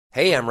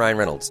Hey, I'm Ryan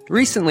Reynolds.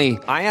 Recently,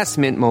 I asked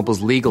Mint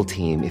Mobile's legal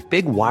team if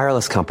big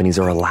wireless companies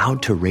are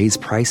allowed to raise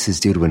prices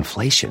due to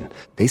inflation.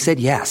 They said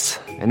yes.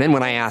 And then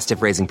when I asked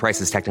if raising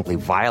prices technically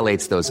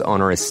violates those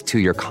onerous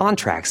two-year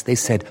contracts, they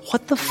said,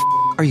 "What the f***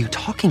 are you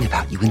talking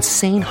about, you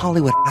insane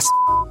Hollywood ass?"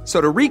 So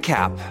to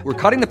recap, we're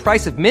cutting the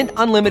price of Mint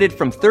Unlimited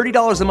from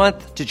 $30 a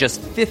month to just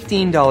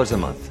 $15 a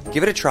month.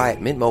 Give it a try at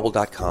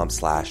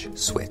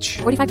mintmobile.com/switch.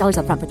 $45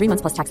 up front for 3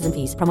 months plus taxes and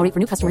fees. Promo rate for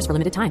new customers for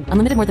limited time.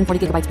 Unlimited more than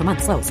 40 gigabytes per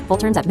month. Slows full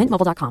terms at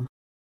mintmobile.com.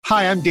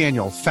 Hi, I'm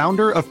Daniel,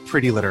 founder of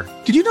Pretty Litter.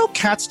 Did you know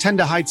cats tend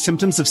to hide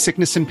symptoms of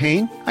sickness and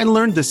pain? I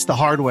learned this the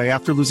hard way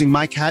after losing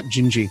my cat,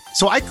 Gingy.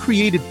 So I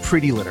created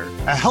Pretty Litter,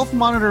 a health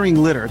monitoring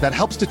litter that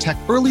helps detect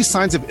early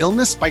signs of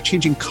illness by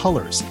changing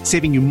colors,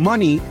 saving you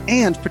money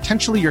and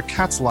potentially your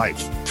cat's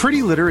life.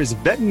 Pretty Litter is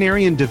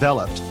veterinarian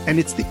developed, and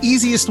it's the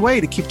easiest way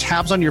to keep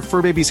tabs on your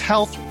fur baby's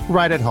health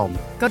right at home.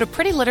 Go to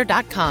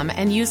prettylitter.com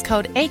and use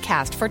code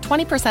ACAST for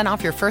 20%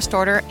 off your first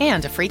order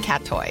and a free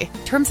cat toy.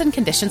 Terms and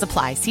conditions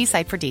apply. See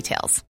site for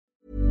details.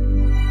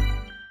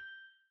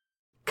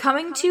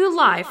 Coming to you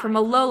live from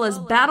Alola's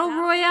Battle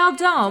Royale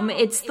Dome,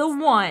 it's the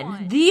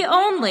one, the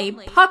only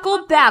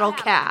Puckle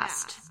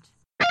Battlecast.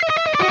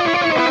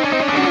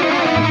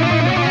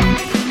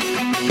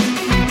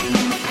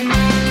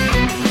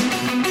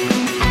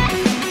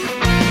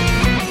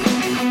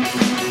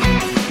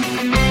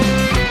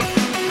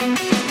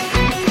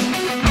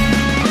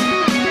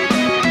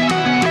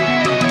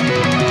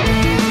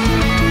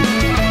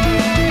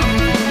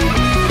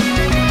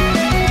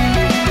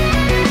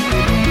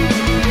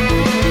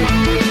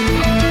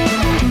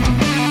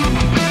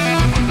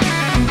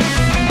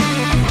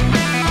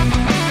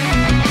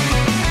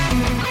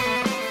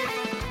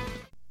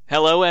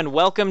 Hello and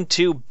welcome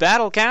to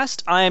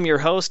Battlecast. I am your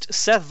host,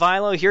 Seth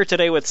Vilo, here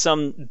today with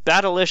some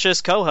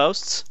Battlicious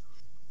co-hosts.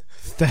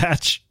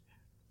 Thatch.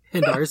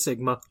 And R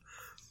Sigma.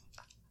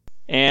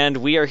 And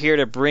we are here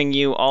to bring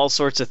you all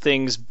sorts of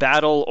things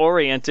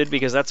battle-oriented,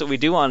 because that's what we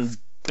do on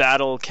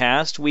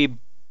Battlecast. We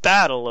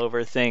battle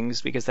over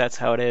things, because that's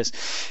how it is.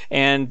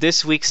 And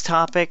this week's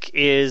topic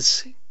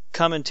is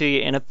coming to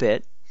you in a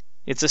bit.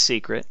 It's a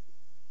secret.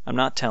 I'm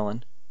not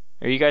telling.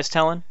 Are you guys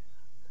telling?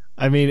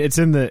 I mean,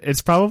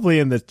 it's probably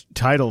in the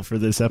title for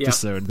this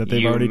episode that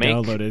they've already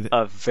downloaded.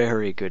 A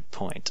very good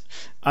point.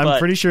 I'm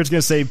pretty sure it's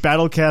going to say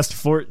Battlecast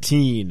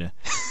 14.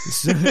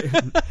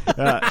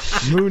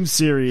 Moon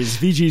Series,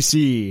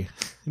 VGC,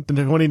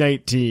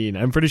 2019.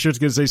 I'm pretty sure it's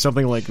going to say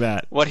something like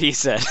that. What he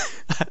said.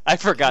 I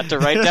forgot to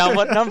write down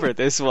what number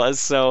this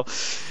was, so...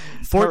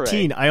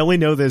 14. Hooray. I only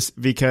know this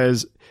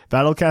because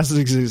Battlecast has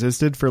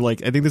existed for, I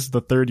think this is the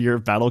third year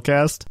of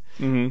Battlecast.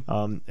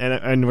 Mm-hmm.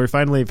 And we're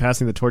finally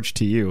passing the torch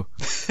to you.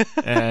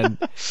 And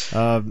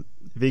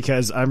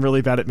because I'm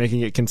really bad at making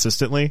it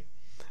consistently.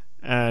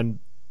 And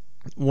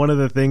one of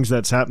the things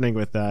that's happening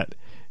with that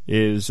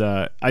is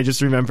I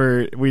just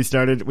remember we're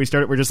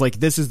just like,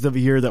 this is the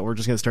year that we're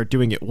just going to start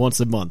doing it once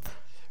a month,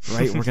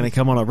 right? We're going to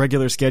come on a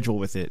regular schedule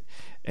with it.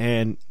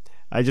 And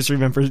I just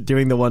remember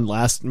doing the one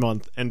last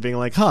month and being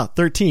like,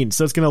 13.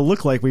 So it's going to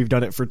look like we've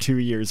done it for 2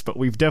 years, but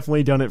we've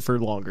definitely done it for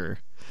longer.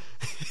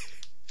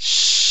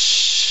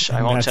 Shh.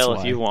 I won't tell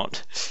if you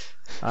won't.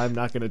 I'm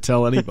not going to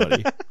tell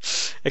anybody.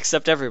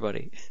 Except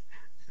everybody.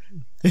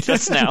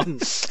 Just now.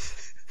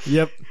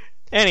 Yep.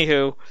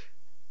 Anywho,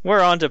 we're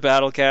on to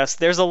Battlecast.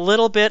 There's a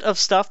little bit of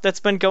stuff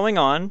that's been going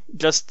on,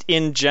 just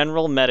in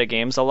general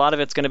metagames. A lot of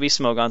it's going to be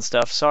Smogon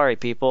stuff. Sorry,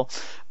 people.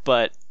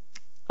 But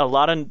a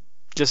lot of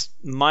just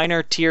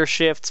minor tier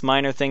shifts,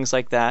 minor things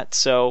like that.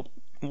 So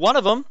one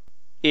of them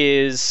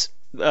is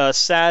a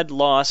sad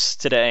loss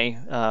today.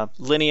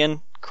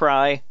 Linian,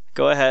 cry,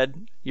 go ahead.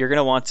 You're going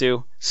to want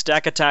to.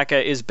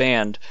 Stakataka is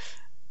banned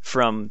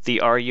from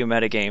the RU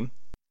metagame.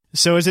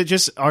 So is it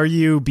just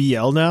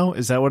RUBL now?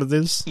 Is that what it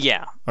is?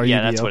 Yeah. RUBL?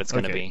 Yeah, that's what it's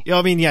going to be.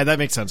 I mean, yeah, that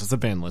makes sense. It's a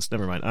ban list.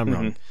 Never mind. I'm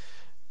wrong.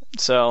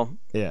 So,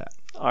 yeah,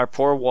 our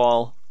poor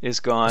wall is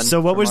gone.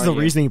 So what was the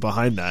reasoning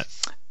behind that?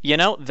 You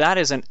know, that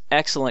is an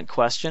excellent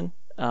question.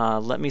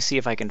 Let me see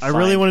if I can find... I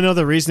really want to know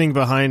the reasoning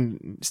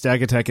behind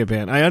Stakataka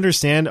ban. I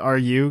understand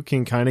RU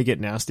can kind of get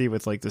nasty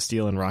with the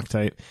steel and rock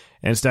type,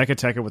 and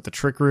Stakataka with the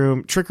Trick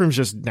Room. Trick Room's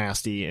just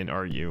nasty in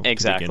RU.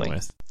 Exactly. To begin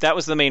with. That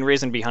was the main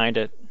reason behind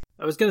it.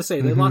 I was going to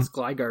say, they lost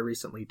Gligar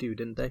recently too,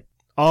 didn't they?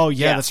 Oh,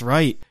 yeah, that's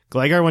right.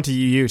 Gligar went to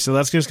UU, so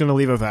that's just going to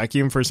leave a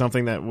vacuum for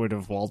something that would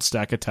have walled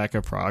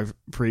Stakataka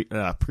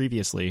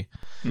previously.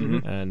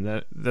 Mm-hmm.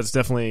 And that's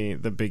definitely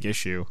the big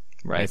issue,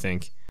 right. I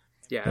think.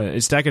 Yeah.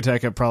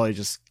 Stakataka probably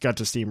just got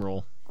to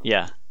steamroll.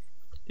 Yeah.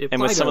 If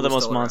and with some of the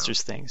most still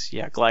monstrous things.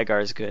 Yeah,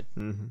 Gligar is good.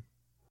 Mm-hmm.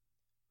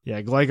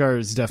 Yeah, Gligar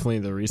is definitely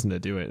the reason to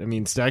do it. I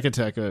mean,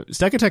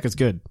 Stakataka is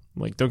good.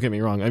 Don't get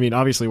me wrong. I mean,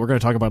 obviously, we're going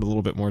to talk about it a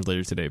little bit more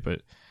later today,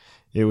 but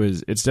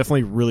it's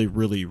definitely really,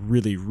 really,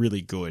 really,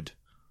 really good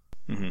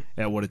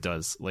at what it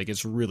does.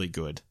 It's really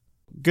good.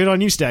 Good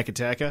on you,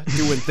 Stakataka.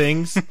 Doing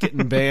things,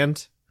 getting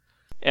banned.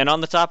 And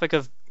on the topic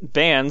of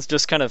bans,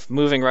 just kind of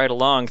moving right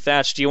along,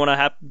 Thatch, do you want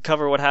to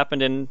cover what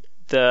happened in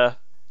the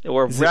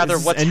Or rather,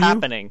 this what's NU?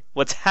 happening?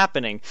 What's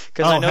happening?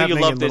 Because I know you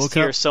happening love in this Little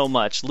tier Cup? so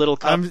much. Little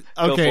Cup,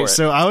 go okay, for it.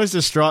 so I was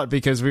distraught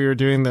because we were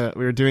doing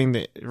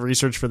the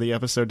research for the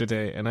episode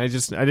today, and I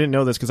didn't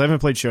know this because I haven't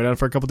played Showdown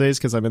for a couple days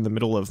because I'm in the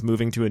middle of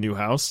moving to a new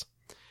house,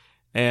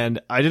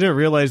 and I didn't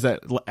realize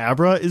that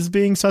Abra is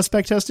being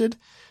suspect tested.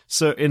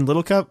 So in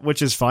Little Cup,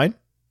 which is fine,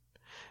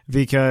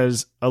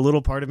 because a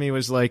little part of me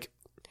was like,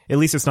 at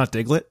least it's not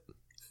Diglett,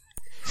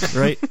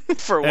 right?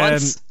 For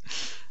once.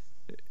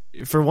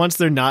 For once,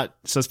 they're not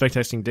suspect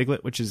testing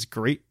Diglett, which is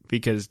great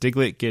because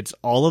Diglett gets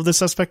all of the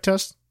suspect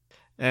tests.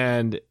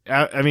 And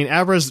I mean,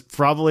 Abra's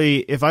probably,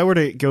 if I were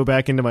to go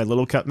back into my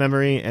Little Cup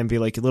memory and be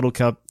like, Little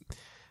Cup,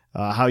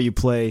 how you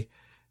play,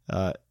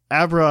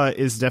 Abra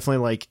is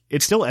definitely like,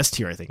 it's still S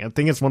tier, I think. I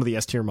think it's one of the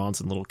S tier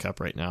mons in Little Cup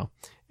right now.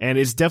 And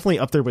it's definitely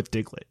up there with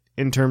Diglett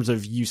in terms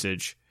of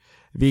usage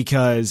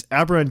because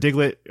Abra and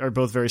Diglett are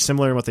both very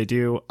similar in what they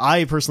do.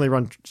 I personally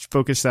run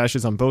focus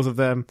sashes on both of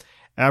them.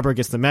 Abra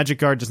gets the magic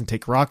guard, doesn't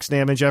take rocks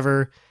damage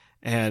ever,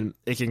 and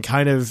it can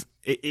kind of,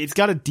 it's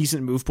got a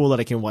decent move pool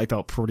that I can wipe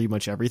out pretty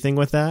much everything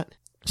with that.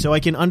 So I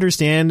can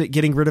understand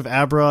getting rid of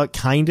Abra,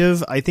 kind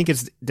of. I think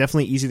it's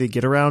definitely easy to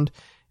get around,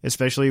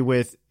 especially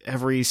with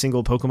every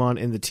single Pokemon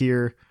in the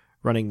tier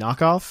running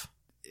knockoff.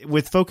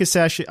 With Focus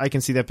Sash, I can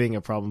see that being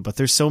a problem, but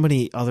there's so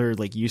many other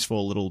like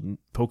useful little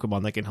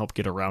Pokemon that can help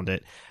get around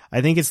it.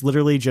 I think it's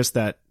literally just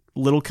that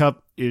Little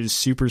Cup is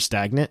super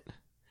stagnant.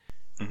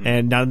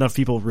 And not enough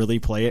people really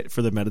play it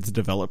for the meta to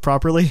develop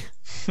properly.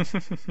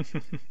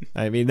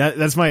 I mean,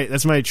 that's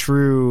my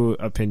true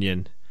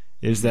opinion,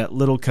 is that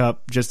Little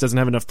Cup just doesn't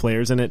have enough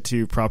players in it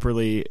to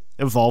properly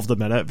evolve the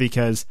meta,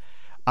 because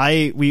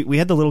we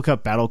had the Little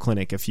Cup Battle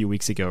Clinic a few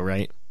weeks ago,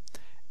 right?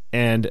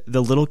 And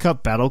the Little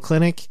Cup Battle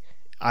Clinic,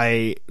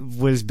 I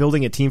was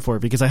building a team for it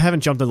because I haven't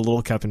jumped into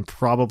Little Cup in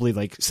probably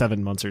like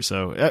 7 months or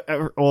so.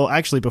 Well,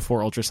 actually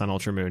before Ultra Sun,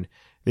 Ultra Moon,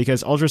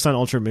 because Ultra Sun,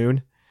 Ultra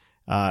Moon,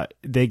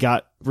 they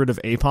got rid of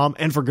Apom,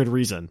 and for good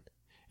reason.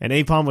 And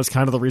Apom was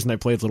kind of the reason I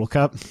played Little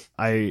Cup.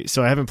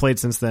 So I haven't played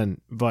since then,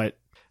 but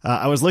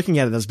I was looking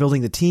at it, I was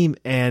building the team,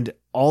 and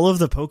all of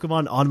the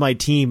Pokemon on my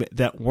team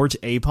that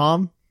weren't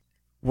Apom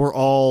were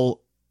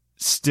all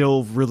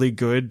still really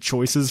good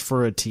choices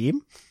for a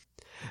team.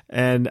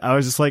 And I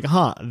was just like,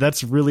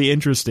 that's really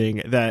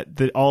interesting that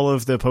all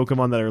of the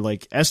Pokemon that are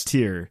like S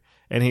tier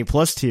and A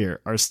plus tier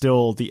are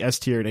still the S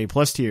tier and A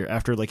plus tier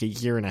after like a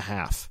year and a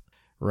half,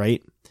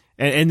 right?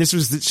 And this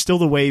was still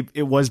the way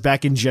it was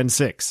back in Gen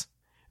 6.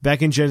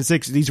 Back in Gen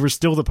 6, these were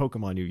still the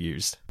Pokemon you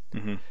used.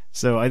 Mm-hmm.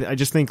 So I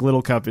just think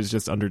Little Cup is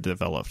just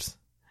underdeveloped.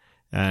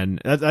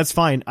 And that's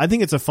fine. I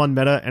think it's a fun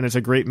meta, and it's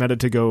a great meta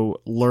to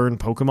go learn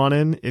Pokemon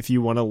in if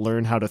you want to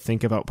learn how to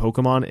think about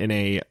Pokemon in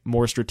a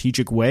more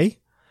strategic way,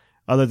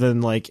 other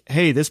than like,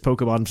 hey, this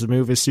Pokemon's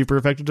move is super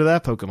effective to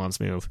that Pokemon's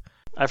move.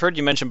 I've heard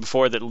you mention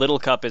before that Little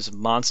Cup is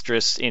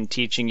monstrous in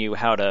teaching you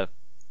how to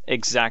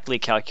exactly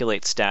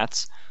calculate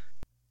stats.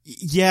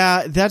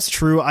 Yeah, that's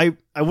true. I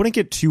wouldn't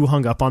get too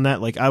hung up on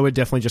that. Like, I would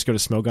definitely just go to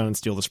Smogon and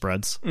steal the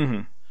spreads.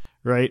 Mm-hmm.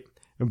 Right?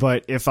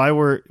 But if I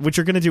were, which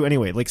you're going to do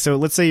anyway, like, so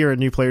let's say you're a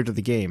new player to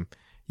the game,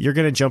 you're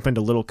going to jump into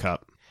Little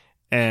Cup,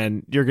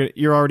 and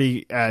you're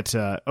already at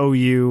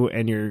OU,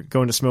 and you're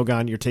going to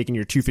Smogon, you're taking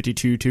your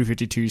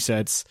 252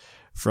 sets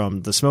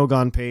from the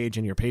Smogon page,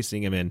 and you're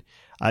pasting them in.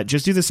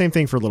 Just do the same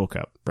thing for Little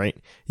Cup, right?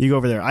 You go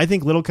over there. I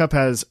think Little Cup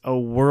has a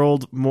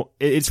world more,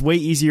 it's way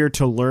easier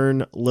to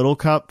learn Little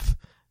Cup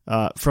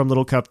from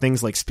Little Cup,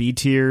 things like speed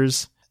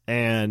tiers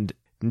and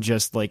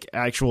just like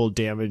actual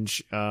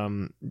damage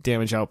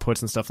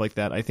outputs and stuff like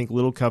that. I think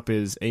Little Cup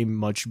is a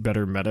much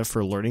better meta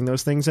for learning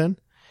those things in.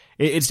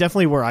 It's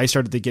definitely where I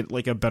started to get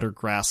like a better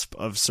grasp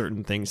of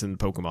certain things in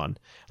Pokemon.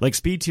 Like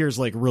speed tiers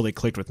like really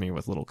clicked with me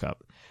with Little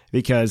Cup,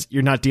 because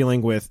you're not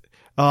dealing with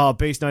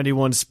base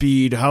 91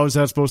 speed. How is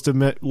that supposed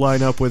to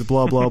line up with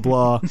blah blah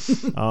blah?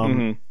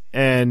 Mm-hmm.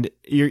 And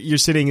you're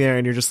sitting there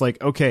and you're just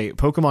like, okay,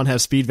 Pokemon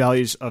have speed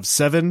values of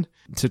 7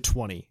 to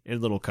 20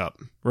 in Little Cup,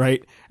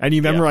 right? And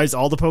you memorize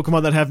all the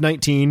Pokemon that have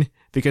 19,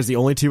 because the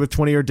only two with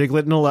 20 are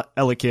Diglett and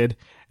Elekid,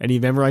 and you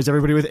memorize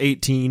everybody with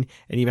 18,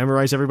 and you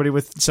memorize everybody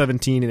with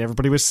 17, and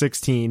everybody with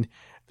 16,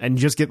 and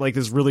you just get like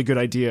this really good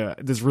idea,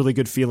 this really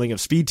good feeling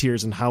of speed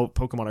tiers and how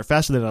Pokemon are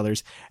faster than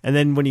others. And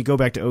then when you go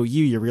back to OU,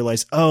 you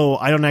realize,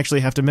 I don't actually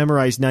have to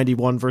memorize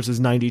 91 versus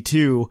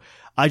 92.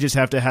 I just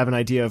have to have an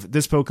idea of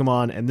this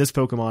Pokemon and this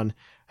Pokemon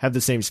have the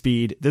same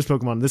speed. This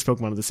Pokemon and this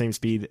Pokemon have the same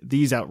speed.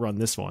 These outrun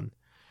this one.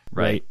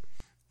 Right?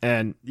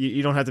 And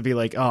you don't have to be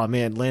like, oh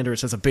man,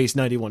 Landorus has a base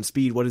 91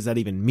 speed. What does that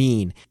even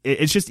mean?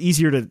 It's just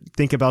easier to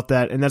think about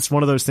that. And that's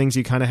one of those things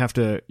you kind of have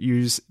to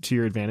use to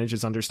your advantage,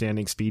 is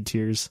understanding speed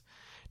tiers.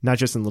 Not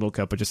just in Little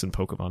Cup, but just in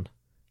Pokemon.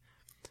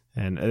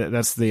 And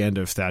that's the end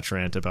of Thatch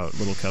rant about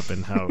Little Cup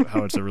and how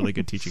it's a really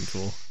good teaching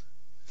tool.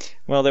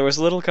 Well, there was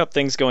Little Cup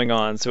things going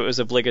on, so it was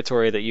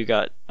obligatory that you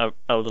got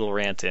a little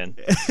rant in.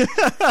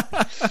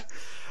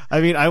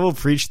 I mean, I will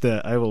preach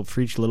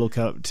Little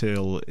Cup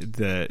till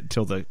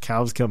the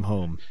cows come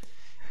home.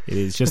 It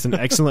is just an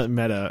excellent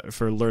meta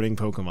for learning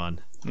Pokemon.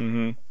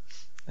 Mm-hmm.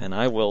 And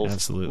I will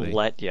absolutely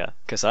let you,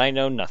 because I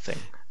know nothing.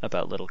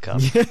 about Little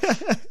Cup.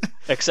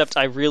 Except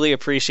I really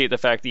appreciate the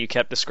fact that you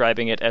kept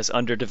describing it as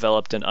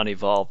underdeveloped and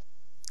unevolved.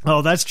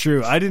 Oh, that's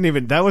true. I didn't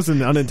even. That was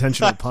an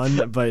unintentional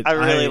pun, but I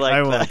really like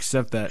I will that.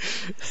 accept that.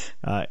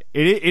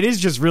 It is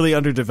just really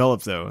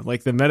underdeveloped, though.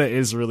 Like the meta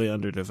is really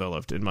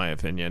underdeveloped, in my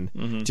opinion.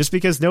 Mm-hmm. Just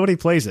because nobody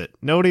plays it.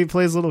 Nobody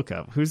plays Little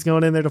Cup. Who's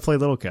going in there to play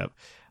Little Cup?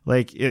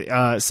 Like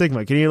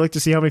Sigma, can you look to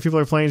see how many people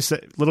are playing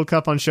Little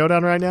Cup on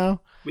Showdown right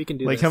now? We can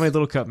do like this. how many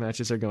Little Cup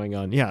matches are going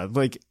on? Yeah,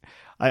 like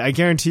I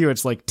guarantee you,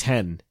 it's like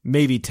 10,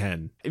 maybe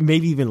 10,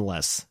 maybe even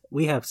less.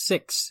 We have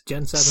 6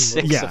 Gen 7 Six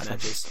Little of Cup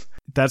matches.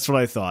 That's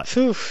what I thought.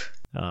 Phew.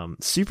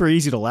 Super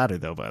easy to ladder,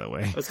 though, by the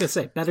way. I was going to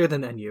say, better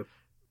than NU.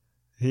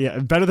 Yeah,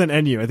 better than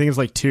NU. I think it's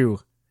like 2,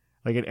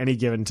 like at any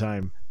given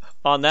time.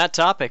 On that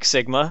topic,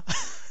 Sigma,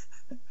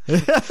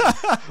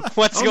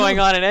 what's going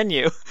on in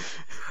NU?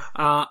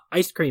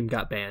 Ice cream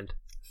got banned.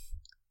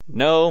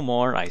 No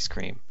more ice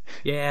cream.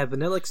 Yeah,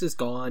 Vanillix is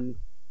gone.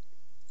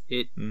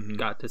 It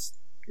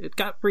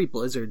got free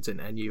blizzards in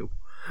NU.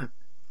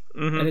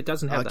 And it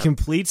doesn't have that.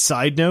 Complete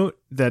side note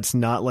that's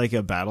not like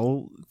a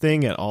battle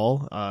thing at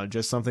all.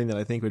 Just something that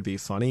I think would be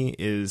funny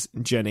is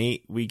Gen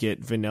 8, we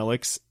get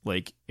Vanillix,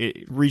 like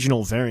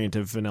regional variant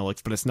of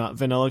Vanillix, but it's not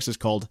Vanillix, it's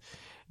called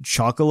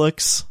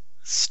Chocolix.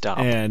 Stop.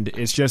 And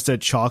it's just a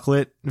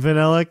chocolate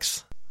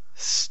Vanillix.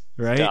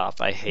 Right? Stop.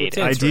 I hate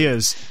it.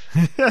 Ideas.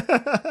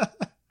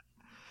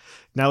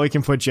 Now we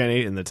can put Gen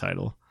 8 in the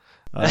title.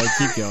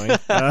 Keep going.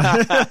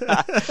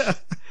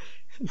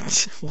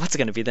 What's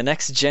going to be the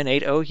next Gen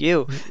 8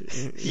 OU?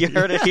 You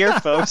heard it here,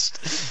 folks.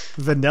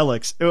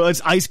 Vanillix. Oh, it's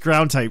ice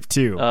ground type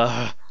too.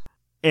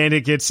 And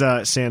it gets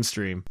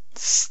Sandstream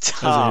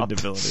Stop. as an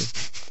ability.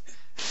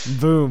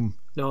 Boom.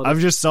 No, I've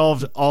just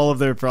solved all of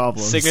their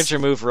problems. Signature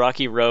move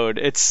Rocky Road.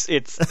 It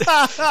sets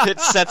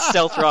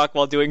Stealth Rock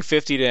while doing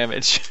 50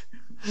 damage.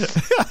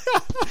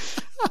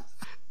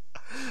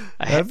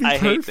 That'd be I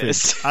hate perfect.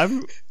 this.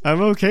 I'm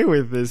okay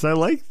with this. I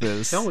like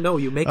this. No,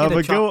 you make it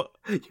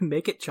you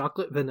make it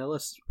chocolate vanilla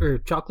or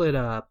chocolate.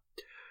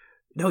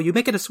 No, you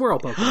make it a swirl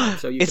Pokemon.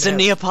 So It's a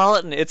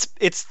Neapolitan. It's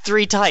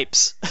 3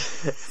 types.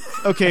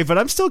 Okay, but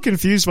I'm still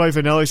confused why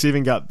Vanillix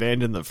even got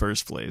banned in the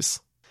first place.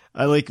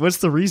 What's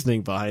the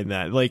reasoning behind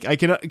that? Like, I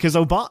can because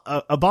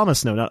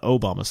Abomasnow, not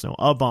Obamasnow,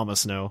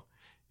 Abomasnow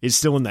is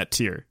still in that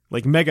tier.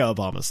 Like Mega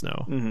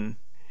Abomasnow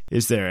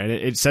is there, and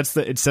it sets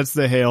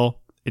the hail.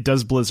 It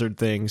does blizzard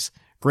things.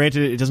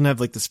 Granted, it doesn't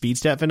have like the speed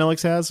stat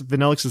Vanillix has.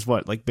 Vanillix is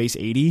what, like base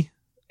 80?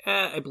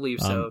 I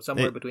believe so.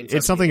 Somewhere between 70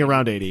 it's something and 80.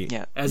 around 80.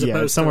 Yeah. As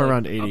opposed somewhere to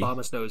around 80.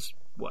 Abomasnow's,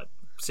 what,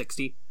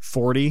 60?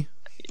 40?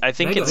 I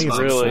think Mega it's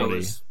Abomasnow really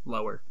is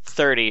lower.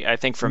 30, I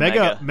think, for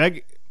Mega.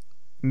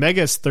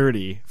 Mega's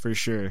 30 for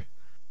sure.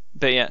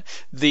 But yeah,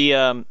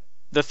 the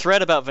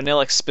thread about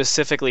Vanillix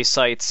specifically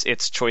cites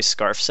its choice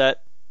scarf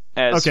set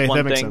as Okay, one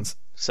that makes thing. sense.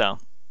 So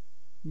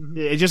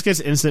It just gets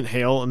instant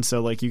hail, and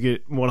so like you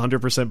get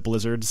 100%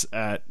 blizzards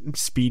at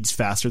speeds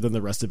faster than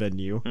the rest of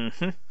NU.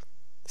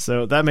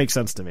 So that makes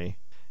sense to me.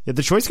 Yeah,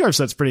 the choice scarf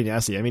set's pretty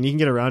nasty. I mean, you can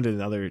get around it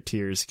in other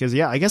tiers because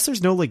I guess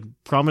there's no like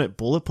prominent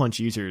bullet punch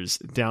users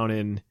down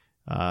in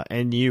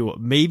NU.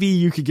 Maybe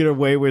you could get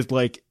away with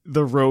like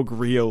the rogue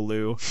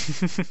Riolu.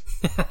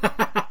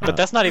 but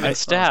that's not even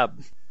stab.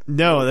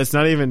 No, that's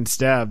not even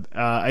stab.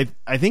 I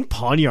think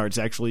Pawniard's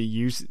actually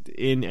used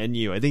in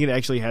NU. I think it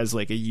actually has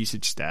like a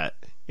usage stat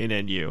in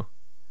NU.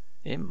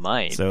 It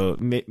might. So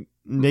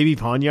maybe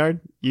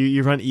Pawniard.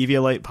 You run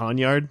Eviolite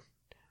Pawniard,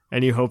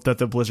 and you hope that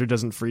the blizzard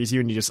doesn't freeze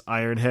you, and you just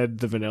Iron Head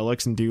the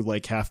Vanillix and do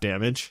like half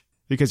damage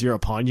because you're a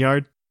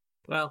Pawniard.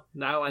 Well,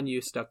 now NU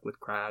stuck with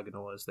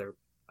Cryogonal as their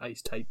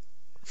ice type.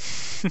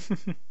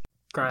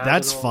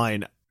 That's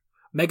fine.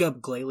 Mega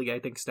Glalie, I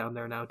think, is down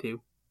there now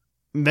too.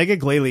 Mega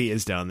Glalie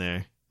is down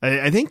there.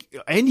 I think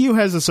NU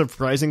has a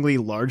surprisingly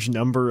large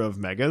number of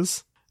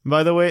megas.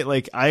 By the way,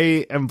 like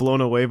I am blown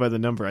away by the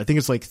number. I think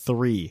it's like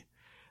 3.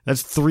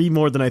 That's 3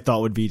 more than I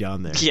thought would be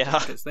down there. Yeah,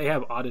 because they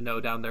have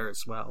Audino down there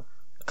as well.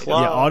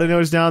 Claw. Yeah,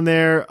 Audino's down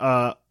there,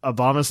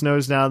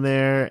 Abomasnow's down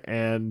there,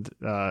 and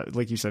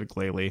like you said,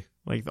 Glalie.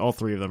 Like all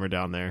 3 of them are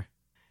down there,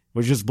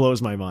 which just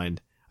blows my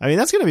mind. I mean,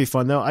 that's gonna be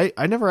fun though.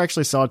 I never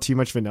actually saw too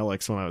much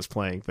Vanillix when I was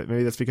playing, but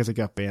maybe that's because it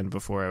got banned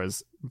before I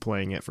was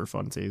playing it for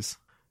funsies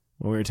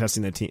when we were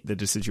testing the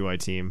Decidueye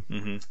team.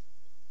 Mm-hmm.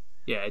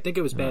 Yeah, I think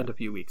it was banned a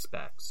few weeks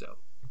back. So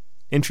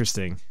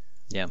interesting.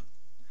 Yeah,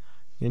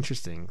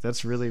 interesting.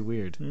 That's really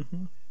weird.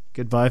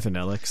 Goodbye,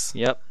 Vanillix.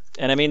 Yep.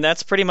 And I mean,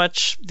 that's pretty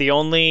much the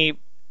only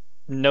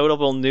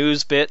notable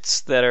news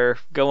bits that are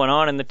going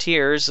on in the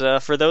tiers.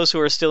 For those who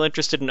are still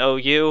interested in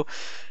OU,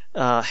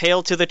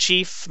 hail to the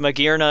chief.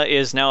 Magearna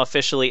is now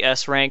officially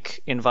S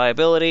rank in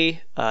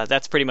viability.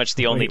 That's pretty much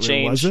the only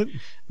change. Was it?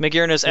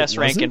 Magearna's S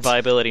rank in wasn't?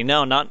 viability.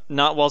 No, not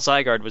while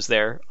Zygarde was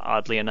there,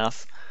 oddly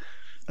enough.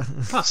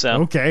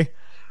 So Okay.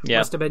 yeah.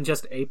 Must have been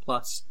just A+.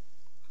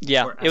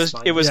 Yeah, or it was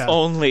S-. Yeah.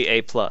 only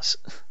A+.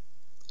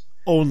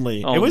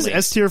 Only. It was Only.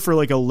 S tier for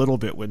like a little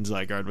bit when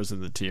Zygarde was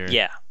in the tier.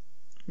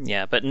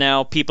 Yeah, but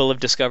now people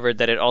have discovered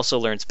that it also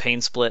learns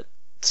Pain Split,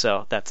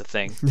 so that's a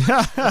thing.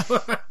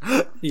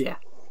 Yeah.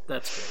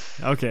 That's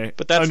good. Okay.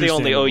 But that's the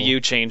only understandable. OU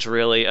change,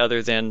 really,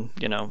 other than,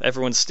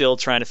 everyone's still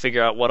trying to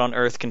figure out what on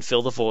earth can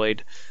fill the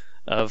void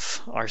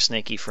of our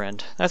snaky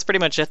friend. That's pretty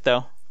much it,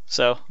 though.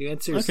 So The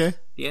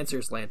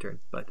answer's Lantern,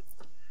 but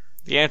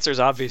the answer's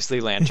obviously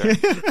Lantern.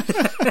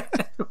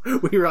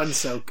 we run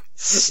Soak.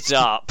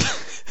 Stop.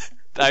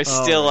 I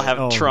still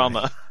have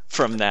trauma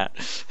from that.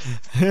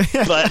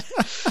 But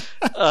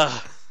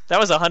that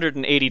was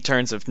 180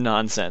 turns of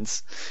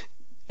nonsense.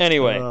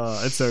 Anyway.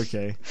 It's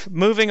okay.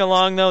 Moving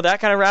along, though, that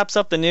kind of wraps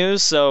up the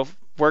news, so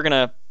we're going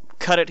to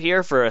cut it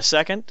here for a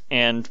second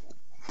and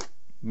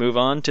move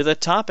on to the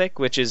topic,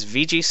 which is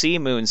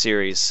VGC Moon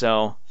Series.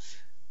 So,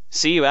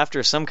 see you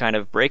after some kind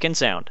of break in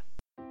sound.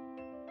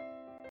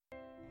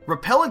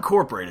 Repel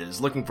Incorporated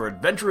is looking for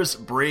adventurous,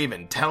 brave,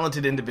 and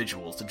talented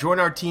individuals to join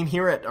our team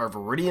here at our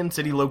Viridian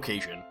City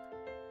location.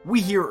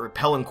 We here at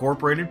Repel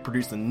Incorporated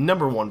produce the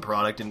 #1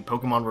 product in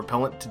Pokemon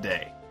repellent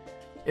today.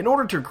 In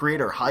order to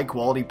create our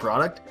high-quality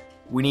product,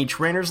 we need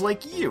trainers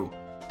like you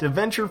to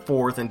venture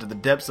forth into the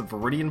depths of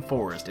Viridian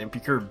Forest and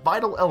procure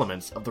vital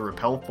elements of the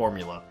Repel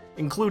formula,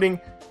 including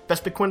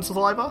Vespiquen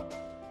saliva,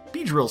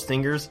 Beedrill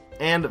stingers,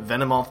 and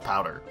Venomoth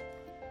powder.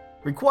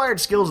 Required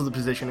skills of the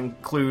position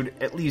include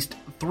at least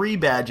 3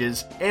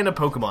 badges and a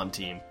Pokemon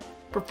team,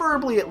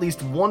 preferably at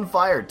least 1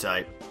 fire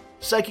type.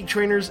 Psychic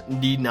trainers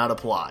need not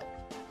apply.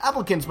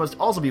 Applicants must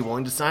also be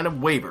willing to sign a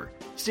waiver,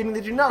 stating they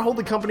do not hold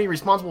the company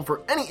responsible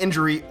for any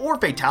injury, or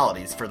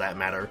fatalities for that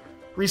matter,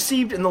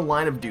 received in the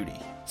line of duty.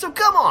 So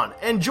come on,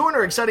 and join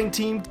our exciting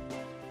team.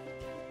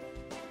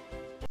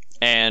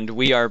 And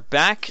we are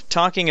back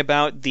talking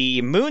about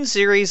the Moon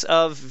Series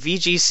of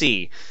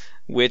VGC,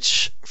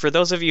 which, for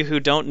those of you who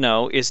don't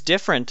know, is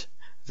different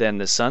than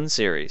the Sun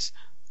Series.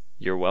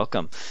 You're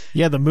welcome.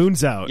 Yeah, the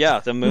moon's out. Yeah,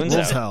 the moon's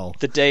out. Hell.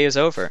 The day is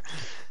over.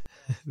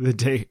 The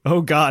day.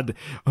 Oh God.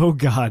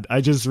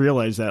 I just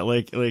realized that.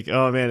 Like,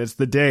 oh man, it's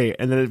the day,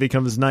 and then it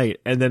becomes night,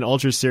 and then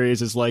Ultra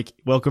Series is like,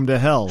 welcome to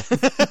hell,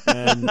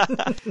 and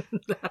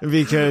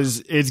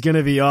because it's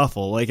gonna be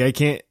awful. Like, I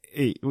can't.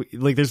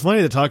 Like, there's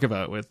plenty to talk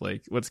about with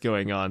like what's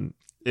going on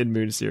in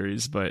Moon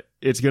Series, but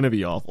it's gonna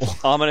be awful.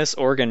 Ominous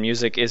organ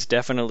music is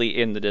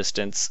definitely in the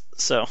distance.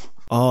 So.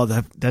 Oh,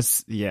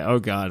 that's yeah. Oh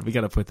God, we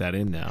got to put that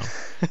in now.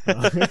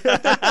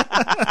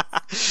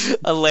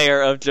 A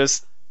layer of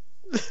just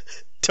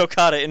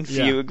Toccata and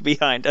Fugue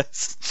behind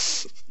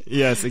us.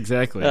 Yes,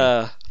 exactly.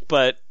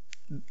 But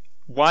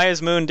why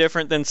is Moon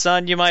different than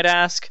Sun, you might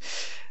ask?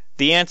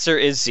 The answer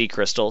is Z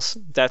crystals.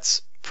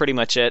 That's pretty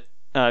much it.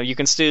 You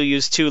can still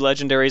use 2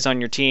 legendaries on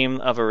your team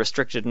of a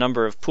restricted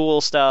number of pool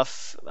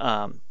stuff.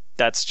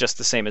 That's just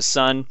the same as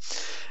Sun.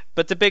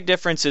 But the big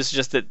difference is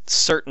just that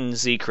certain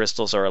Z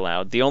crystals are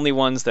allowed. The only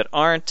ones that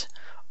aren't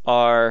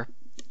are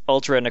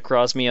Ultra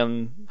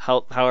Necrozmium,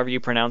 however you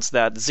pronounce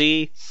that,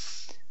 Z.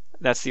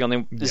 That's the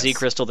only Z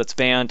crystal that's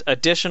banned.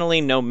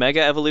 Additionally, no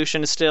Mega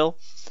Evolution still.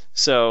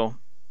 So,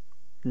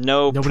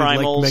 Nobody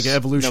Primals. liked Mega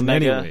Evolution no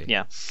Mega, anyway.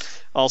 Yeah.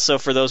 Also,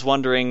 for those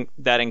wondering,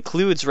 that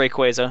includes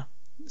Rayquaza.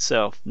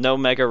 So, no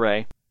Mega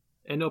Ray.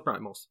 And no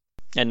Primals.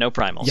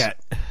 Yet.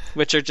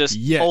 Which are just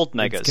old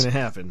Megas. It's gonna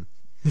happen.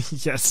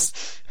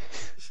 Yes.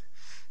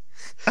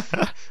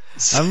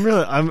 I'm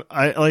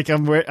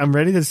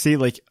ready to see,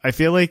 like, I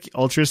feel like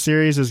Ultra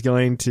Series is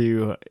going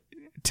to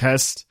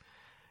test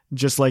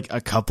just like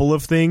a couple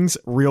of things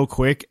real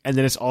quick, and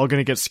then it's all going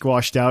to get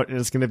squashed out, and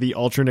it's going to be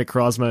Ultra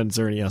Necrozma and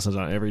Xerneas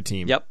on every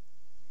team. Yep.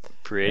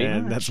 Pretty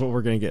much. That's what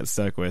we're going to get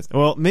stuck with.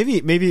 Well,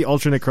 maybe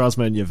Ultra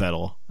Necrozma and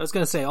Yveltal. I was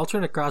going to say,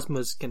 Ultra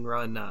Necrozmas can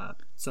run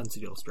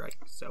Sunsteel Strike,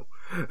 so...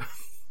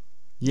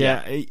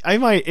 Yeah,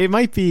 it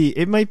might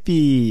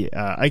be,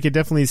 I could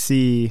definitely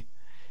see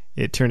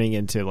it turning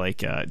into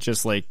like,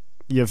 just like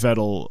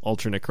Yveltal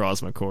Ultra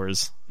Necrozma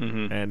cores,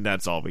 and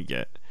that's all we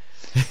get.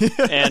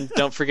 And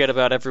don't forget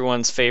about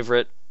everyone's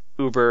favorite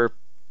Uber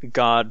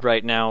god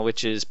right now,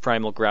 which is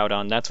Primal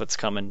Groudon. That's what's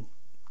coming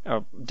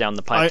down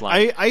the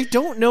pipeline. I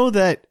don't know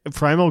that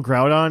Primal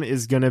Groudon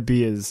is going to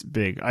be as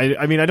big.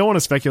 I mean, I don't want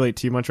to speculate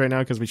too much right now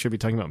because we should be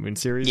talking about Moon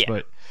Series,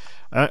 but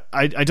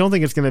I don't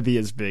think it's going to be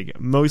as big,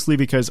 mostly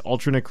because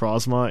Ultra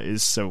Necrozma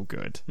is so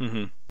good.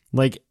 Mm-hmm.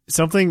 Like,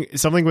 something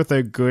with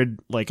a good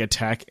like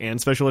attack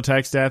and special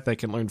attack stat that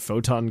can learn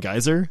Photon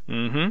Geyser.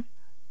 Mm-hmm.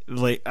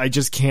 Like, I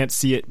just can't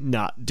see it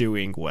not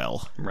doing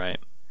well. Right.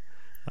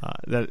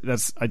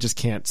 I just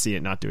can't see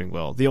it not doing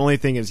well. The only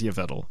thing is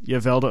Yveltal.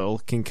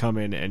 Yveltal can come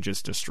in and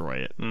just destroy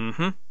it.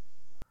 Mm-hmm.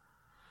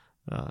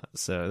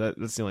 So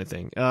that's the only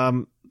thing.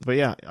 But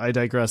yeah, I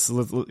digress.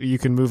 You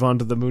can move on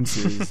to the Moon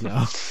Series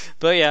now.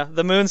 But yeah,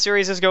 the Moon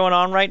Series is going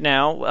on right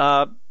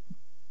now.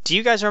 Do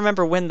you guys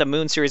remember when the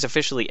Moon Series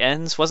officially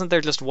ends? Wasn't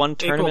there just one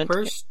tournament?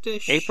 April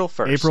 1st-ish? April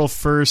 1st. April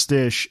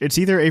 1st-ish. It's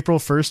either April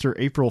 1st or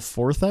April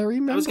 4th, I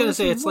remember. I was going to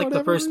say it's like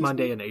the first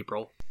Monday in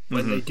April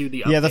when they do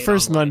the update. Yeah, the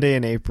first online. Monday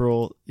in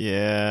April.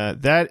 Yeah,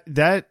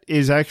 that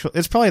is actually...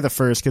 It's probably the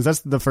first, because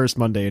that's the first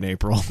Monday in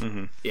April.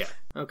 Mm-hmm. Yeah,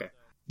 okay.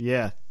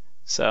 Yeah.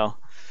 So,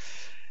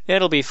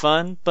 it'll be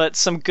fun, but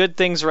some good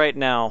things right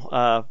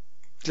now.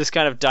 just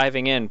kind of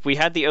diving in, we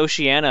had the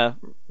Oceania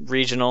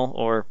regional,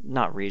 or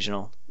not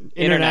regional,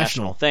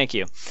 international. Thank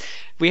you.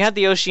 We had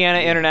the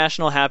Oceania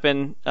International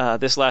happen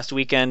this last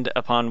weekend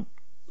upon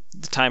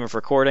the time of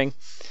recording,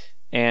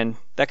 and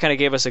that kind of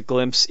gave us a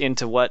glimpse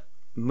into what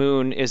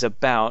Moon is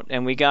about.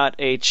 And we got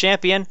a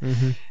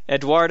champion,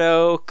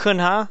 Eduardo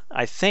Cunha,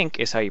 I think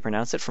is how you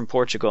pronounce it, from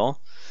Portugal.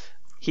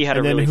 He had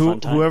a really fun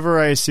time. Whoever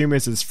I assume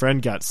is his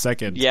friend got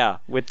second. Yeah,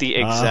 with the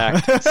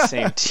exact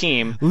same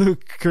team.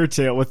 Luke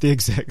Curtail with the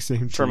exact same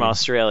team. From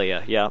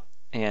Australia, yeah.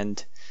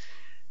 And,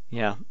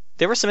 yeah,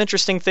 there were some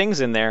interesting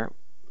things in there.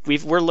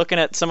 We're looking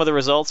at some of the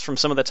results from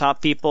some of the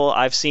top people.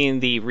 I've seen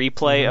the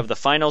replay of the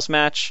finals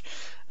match.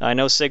 I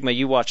know, Sigma,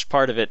 you watched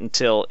part of it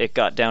until it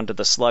got down to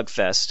the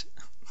slugfest.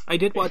 I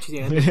did watch the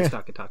end of the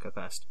Taka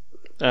Fest.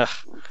 Ugh.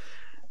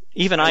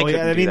 Even I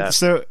couldn't do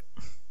that.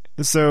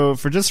 So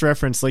for just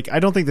reference, like, I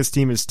don't think this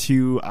team is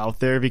too out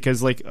there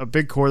because, like, a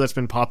big core that's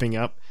been popping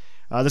up.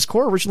 This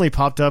core originally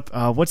popped up.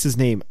 What's his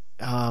name?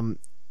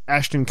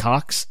 Ashton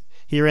Cox.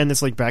 He ran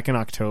this like back in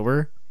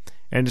October,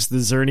 and it's the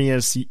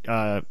Xerneas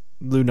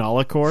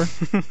Lunala core,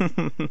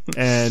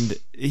 and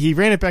he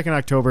ran it back in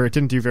October. It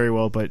didn't do very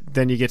well, but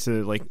then you get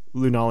to like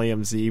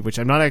Lunalium Z, which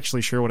I'm not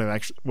actually sure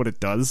what it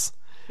does.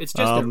 It's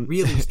just a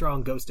really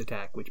strong ghost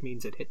attack, which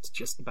means it hits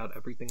just about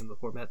everything in the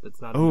format that's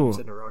not a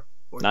Incineroar.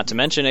 Not to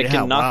mention, it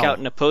can knock out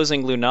an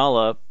opposing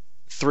Lunala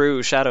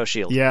through Shadow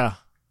Shield. Yeah.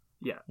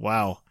 Yeah.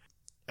 Wow.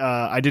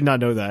 I did not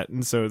know that,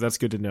 and so that's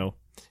good to know.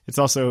 It's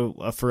also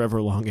a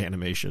forever long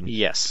animation.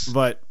 Yes.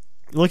 But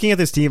looking at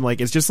this team,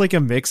 like, it's just like a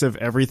mix of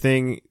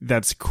everything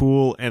that's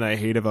cool and I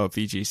hate about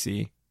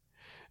VGC.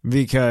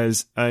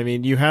 Because, I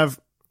mean, you have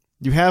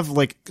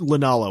like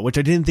Lunala, which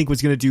I didn't think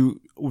was going to do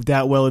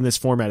that well in this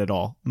format at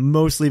all.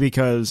 Mostly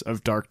because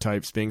of dark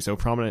types being so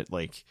prominent,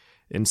 like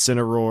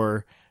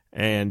Incineroar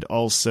and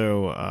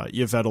also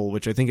Yveltal,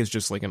 which I think is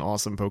just like an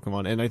awesome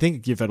Pokemon. And I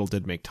think Yveltal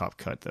did make top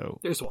cut, though.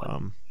 There's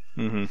one.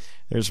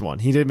 There's one.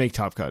 He did make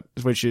top cut,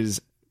 which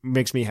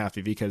makes me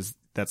happy because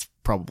that's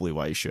probably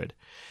why he should.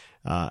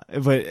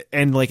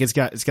 And like it's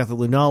got the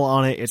Lunala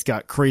on it. It's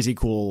got crazy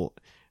cool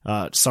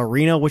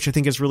Sarina, which I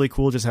think is really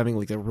cool. Just having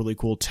like a really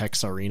cool tech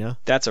Sarina.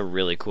 That's a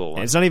really cool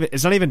one. And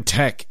it's not even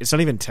tech. It's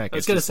not even tech. I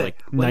was gonna say,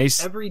 like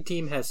nice. Every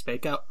team has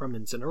Fake Out from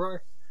Incineroar.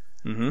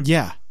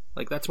 Yeah,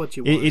 like that's what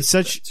you want. It's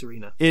such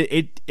Sarina.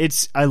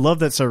 It's. I love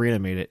that Sarina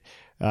made it.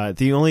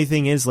 The only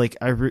thing is like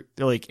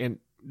and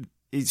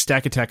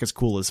Stack Attack is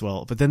cool as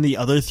well, but then the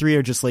other three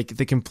are just like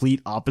the complete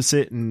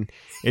opposite, and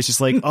it's just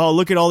like, oh,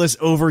 look at all this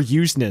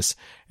overusedness.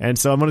 And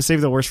so I'm going to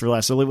save the worst for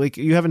last. So like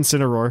you have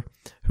Incineroar,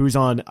 who's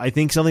on, I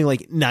think, something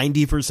like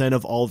 90%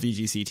 of all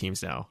VGC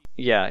teams now.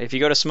 Yeah, if you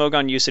go to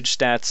Smogon usage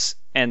stats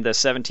and the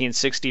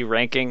 1760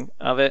 ranking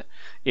of it,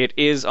 it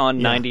is on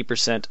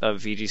 90%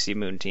 of VGC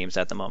Moon teams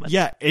at the moment.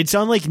 Yeah, it's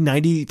on like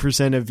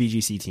 90% of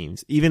VGC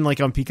teams. Even like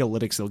on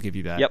Pikalytics, they'll give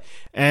you that. Yep.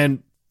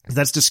 And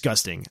that's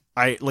disgusting.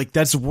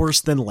 That's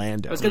worse than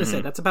Lando. I was going to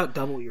say, that's about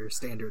double your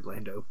standard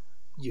Lando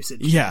usage.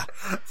 Yeah.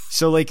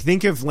 So, like,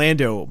 think of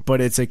Lando, but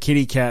it's a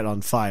kitty cat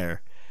on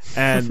fire.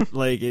 And,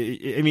 like,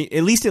 I mean,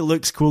 at least it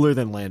looks cooler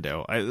than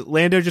Lando.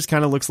 Lando just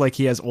kind of looks like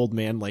he has old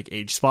man, like,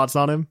 age spots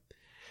on him.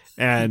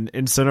 And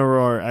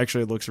Incineroar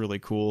actually looks really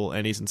cool,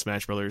 and he's in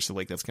Smash Brothers, so,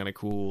 like, that's kind of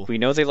cool. We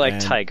know they like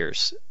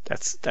tigers.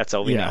 That's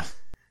all we know.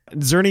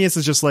 Xerneas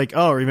is just like,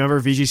 oh,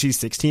 remember VGC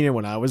 16 and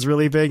when I was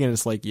really big? And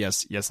it's like,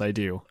 yes, I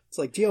do. It's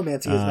like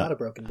Geomancy is not a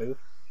broken move.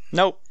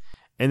 Nope.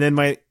 And then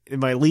my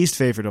least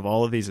favorite of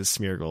all of these is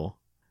Smeargle.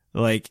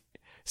 Like,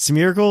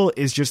 Smeargle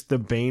is just the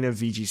bane of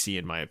VGC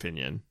in my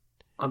opinion.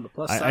 On the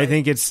plus side, I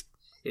think it's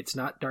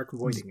not Dark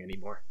Voiding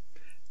anymore.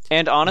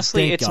 And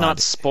honestly, it's not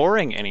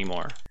Sporing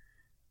anymore.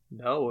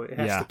 No, it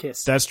has to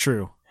kiss. That's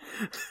true.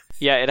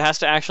 Yeah, it has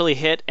to actually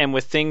hit, and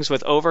with things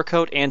with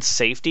Overcoat and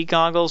Safety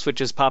Goggles,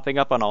 which is popping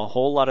up on a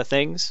whole lot of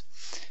things,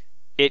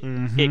 it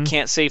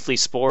can't safely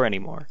Spore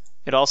anymore.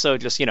 It also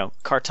just,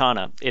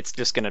 Kartana, it's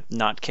just going to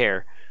not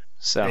care.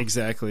 So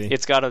exactly.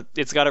 It's got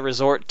to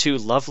resort to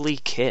Lovely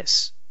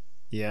Kiss.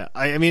 Yeah,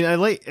 I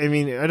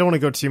don't want to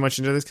go too much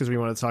into this because we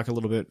want to talk a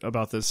little bit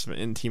about this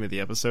in Team of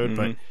the Episode,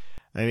 but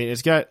I mean,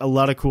 it's got a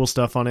lot of cool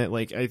stuff on it.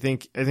 Like, I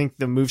think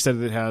the moveset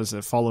that it has,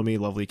 Follow Me,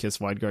 Lovely Kiss,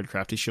 Wide Guard,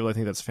 Crafty Shield, I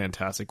think that's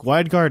fantastic.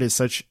 Wide Guard is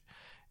such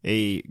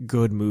a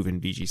good move in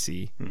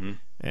VGC,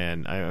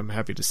 and I'm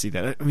happy to see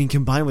that. I mean,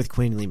 combined with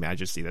Queenly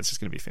Majesty, that's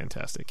just going to be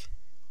fantastic.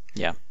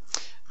 Yeah.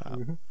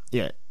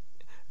 Yeah.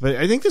 But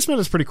I think this one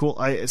is pretty cool.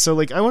 I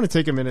want to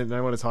take a minute and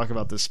I want to talk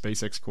about this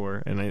SpaceX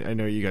core, and I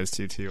know you guys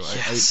do too.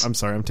 Yes. I'm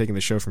sorry, I'm taking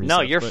the show from you. No,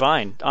 you're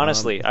fine.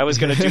 Honestly, I was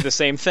going to do the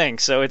same thing,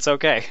 so it's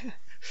okay.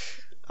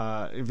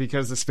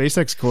 Because the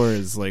SpaceX core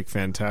is like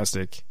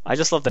fantastic. I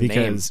just love the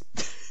name.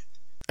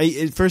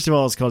 First of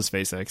all, it's called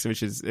SpaceX,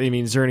 which is,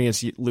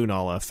 Xerneas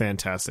Lunala,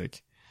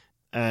 fantastic.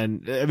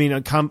 And I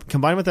mean,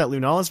 combined with that,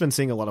 Lunala's been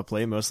seeing a lot of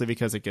play, mostly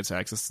because it gets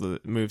access to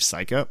the move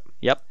Psych Up.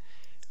 Yep.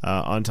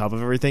 On top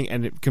of everything,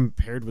 and it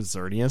compared with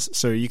Xerneas.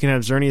 So you can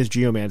have Xerneas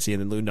Geomancy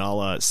and then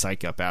Lunala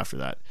Psych Up after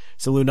that.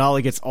 So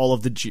Lunala gets all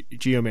of the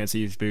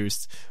Geomancy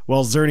boosts,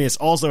 while Xerneas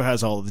also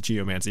has all of the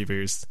Geomancy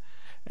boosts.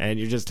 and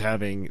you're just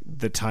having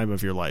the time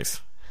of your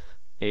life.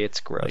 It's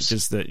gross.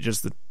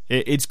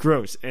 It's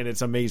gross, and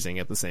it's amazing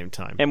at the same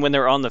time. And when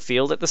they're on the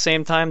field at the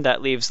same time,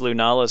 that leaves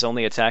Lunala's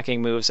only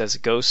attacking moves as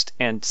Ghost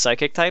and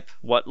Psychic type.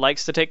 What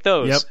likes to take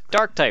those? Yep.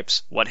 Dark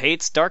types. What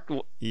hates dark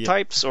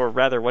types? Or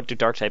rather, what do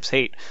dark types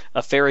hate?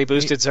 A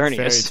fairy-boosted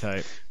Xerneas.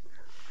 Fairy type.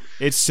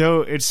 It's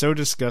so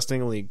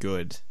disgustingly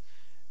good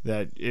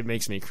that it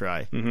makes me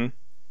cry. Mm-hmm.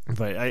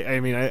 But I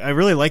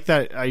really like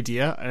that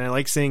idea, and I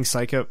like seeing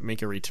Psycho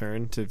make a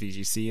return to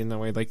VGC in a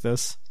way like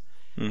this.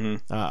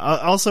 Mm-hmm.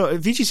 Also,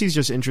 VGC is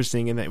just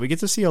interesting in that we get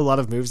to see a lot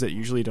of moves that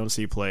usually don't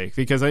see play,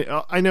 because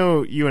I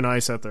know you and I,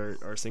 Seth,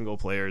 are single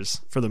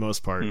players for the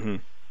most part.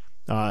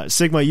 Mm-hmm.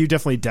 Sigma, you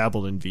definitely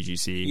dabbled in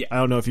VGC. Yeah. I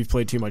don't know if you've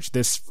played too much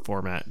this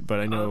format, but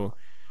I know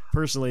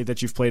personally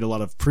that you've played a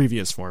lot of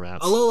previous formats.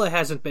 Alola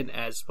hasn't been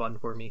as fun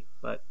for me,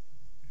 but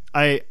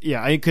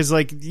because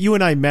like you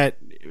and I met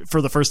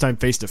for the first time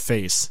face to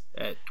face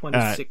at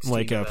 2016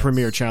 like a events.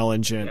 Premier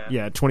Challenge and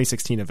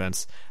 2016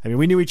 events. I mean,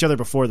 we knew each other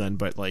before then,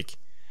 but like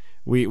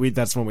we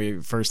that's when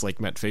we first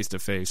like met face to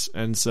face.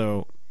 And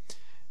so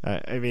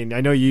I mean,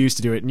 I know you used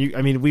to do it,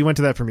 and we went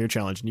to that Premier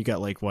Challenge, and you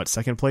got like what,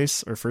 second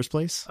place or first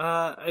place?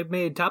 I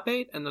made top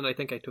 8, and then I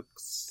think I took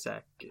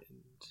second.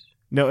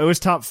 No, it was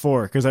top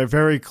 4, because I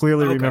very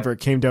clearly remember it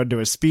came down to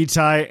a speed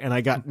tie, and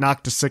I got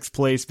knocked to 6th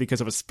place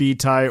because of a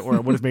speed tie, or I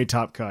would have made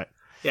top cut.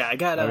 Yeah,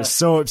 I was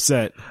so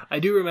upset. I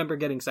do remember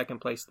getting second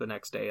place the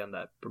next day on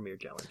that Premier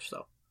Challenge,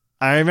 so.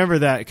 I remember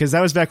that, because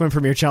that was back when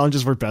Premier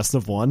Challenges were best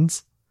of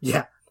ones.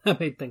 Yeah, that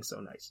made things so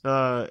nice.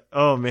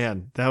 Oh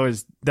man, that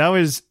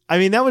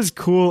was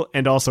cool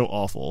and also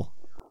awful.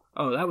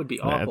 Oh, that would be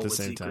awful at the with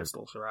same sea time.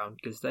 crystals around,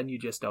 because then you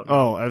just don't know.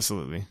 Oh,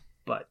 absolutely.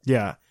 But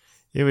yeah,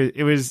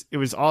 it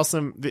was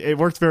awesome. It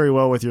worked very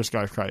well with your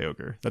Scarf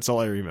Kyogre. That's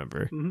all I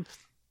remember. Mm-hmm.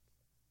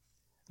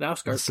 Now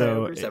Scarf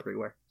Kyogre's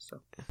everywhere.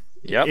 So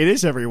yep, it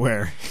is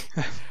everywhere.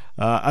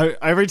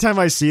 Every time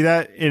I see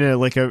that in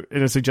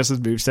a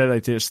suggested moveset, I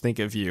just think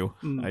of you.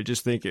 I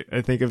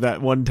think of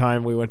that one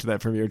time we went to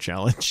that Premier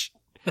Challenge.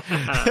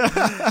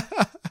 That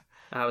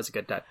was a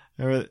good time.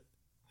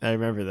 I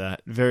remember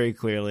that very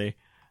clearly.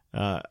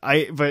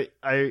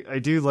 I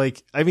do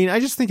like, I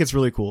just think it's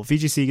really cool.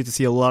 VGC, you get to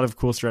see a lot of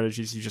cool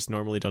strategies you just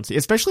normally don't see,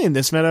 especially in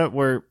this meta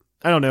where,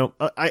 I don't know,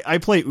 I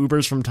play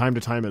Ubers from time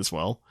to time as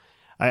well.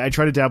 I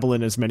try to dabble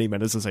in as many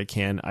metas as I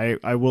can.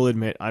 I will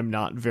admit I'm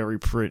not very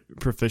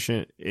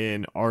proficient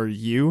in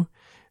RU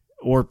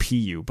or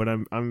PU, but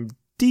I'm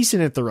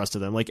decent at the rest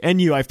of them. Like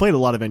NU, I've played a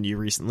lot of NU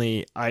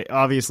recently.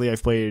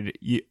 I've played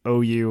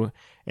OU,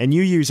 and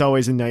UU is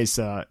always a nice,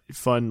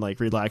 fun,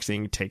 like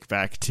relaxing take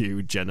back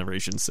to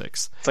Generation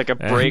 6. It's like a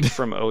break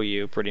from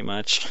OU, pretty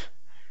much.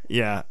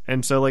 Yeah,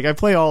 and so like I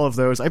play all of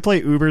those. I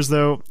play Ubers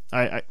though.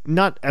 I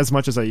not as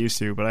much as I used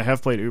to, but I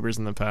have played Ubers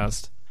in the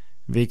past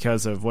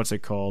because of what's it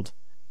called?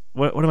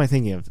 What am I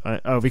thinking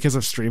of? Because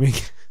of streaming.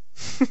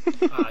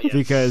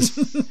 Yes.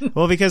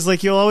 because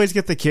like you'll always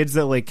get the kids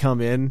that like come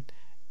in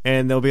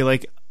and they'll be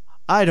like,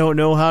 I don't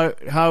know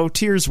how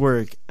tiers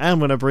work. I'm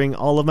going to bring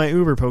all of my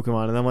Uber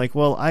Pokemon. And I'm like,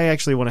 well, I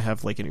actually want to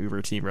have like an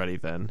Uber team ready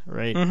then,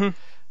 right?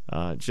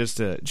 Mm-hmm. Just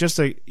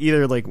to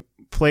either like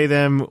play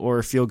them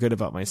or feel good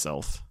about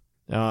myself.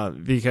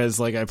 Because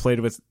like I played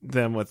with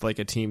them with like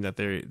a team that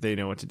they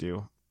know what to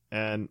do.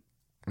 And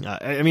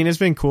I mean, it's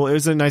been cool. It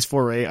was a nice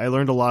foray. I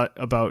learned a lot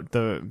about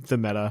the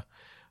meta.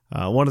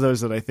 One of those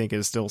that I think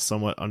is still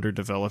somewhat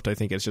underdeveloped. I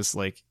think it's just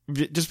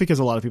because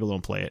a lot of people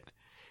don't play it.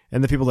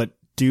 And the people that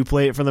do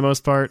play it for the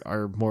most part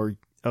are more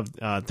of,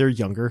 they're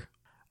younger.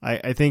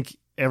 I think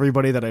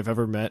everybody that I've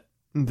ever met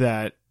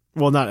that,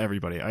 well, not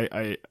everybody.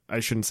 I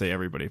shouldn't say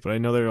everybody, but I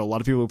know there are a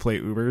lot of people who play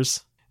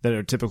Ubers that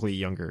are typically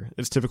younger.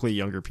 It's typically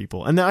younger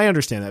people. And I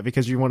understand that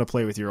because you want to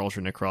play with your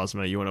Ultra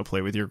Necrozma, you want to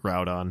play with your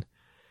Groudon.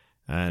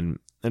 And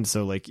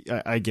so like,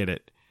 I get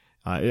it.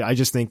 I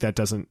just think that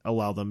doesn't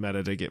allow the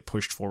meta to get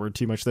pushed forward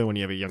too much though when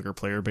you have a younger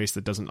player base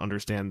that doesn't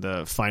understand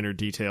the finer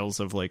details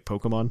of like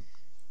Pokemon.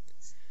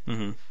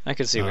 Mm-hmm. I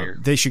can see where you're...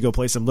 They should go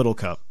play some Little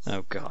Cup.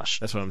 Oh gosh,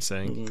 that's what I'm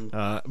saying.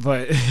 Mm-hmm.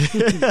 But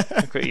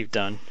look what you've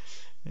done.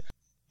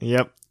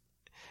 Yep.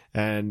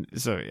 And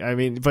so I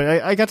mean, but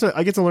I get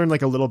to learn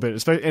like a little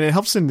bit, and it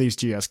helps in these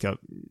GS Cup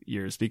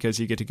years because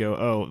you get to go,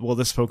 oh well,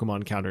 this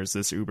Pokemon counters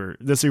this Uber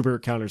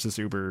counters this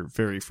Uber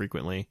very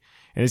frequently,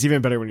 and it's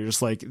even better when you're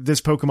just like,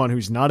 this Pokemon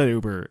who's not an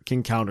Uber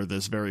can counter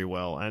this very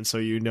well, and so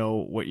you know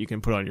what you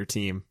can put on your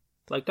team,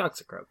 like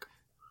Toxicroak.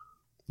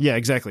 Yeah,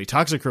 exactly.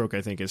 Toxicroak,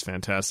 I think, is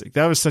fantastic.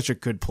 That was such a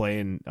good play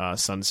in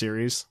Sun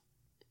Series.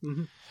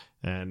 Mm-hmm.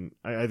 And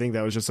I think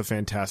that was just a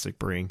fantastic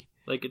bring.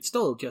 Like, it's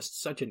still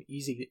just such an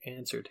easy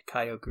answer to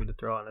Kyogre to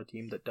throw on a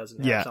team that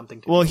doesn't have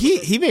something to well, do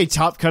with he made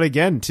top cut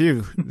again,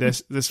 too,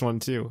 this one,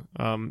 too.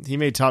 He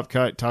made top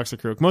cut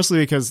Toxicroak, mostly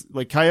because,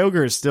 like,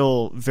 Kyogre is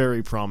still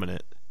very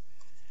prominent.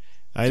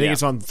 I think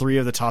it's on 3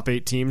 of the top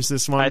 8 teams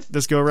this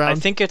go around. I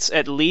think it's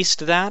at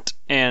least that,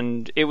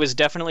 and it was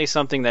definitely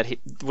something that he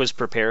was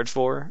prepared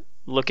for.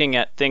 Looking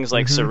at things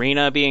like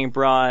Serena being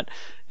brought,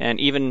 and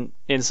even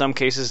in some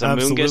cases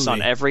Amoonguss on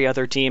every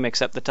other team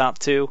except the top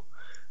 2.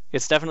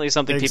 It's definitely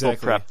something people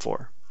prep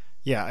for.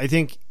 Yeah, I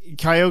think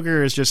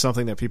Kyogre is just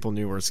something that people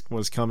knew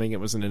was coming.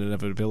 It was an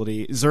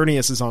inevitability.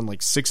 Xerneas is on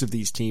like 6 of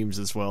these teams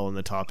as well in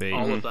the top 8.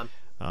 All of them.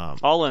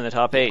 All in the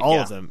top 8. All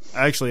of them.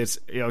 Actually, it's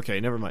okay.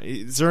 Never mind.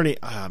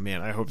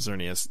 Man, I hope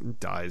Xerneas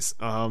dies.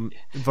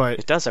 But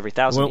it does every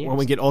 1,000 years. When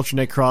we get Ultra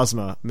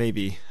Necrozma,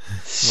 maybe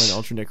when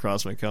Ultra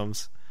Necrozma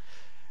comes,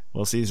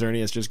 we'll see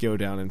Xerneas just go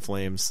down in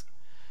flames.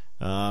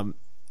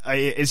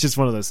 It's just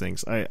one of those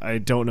things. I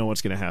don't know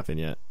what's going to happen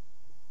yet.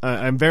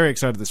 I'm very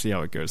excited to see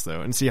how it goes, though,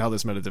 and see how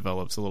this meta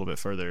develops a little bit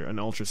further in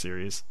Ultra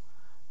Series.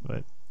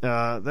 But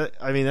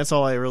that's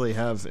all I really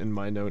have in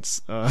my notes.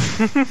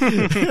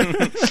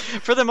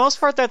 For the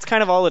most part, that's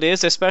kind of all it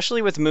is,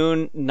 especially with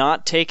Moon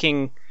not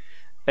taking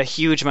a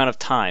huge amount of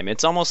time.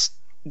 It's almost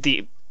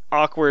the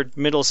awkward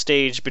middle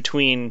stage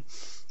between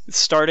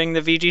starting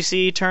the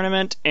VGC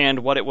tournament and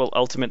what it will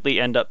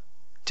ultimately end up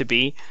to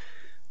be.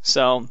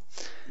 So,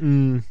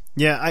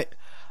 yeah,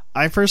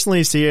 I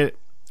personally see it.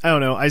 I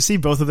don't know. I see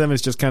both of them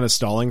as just kind of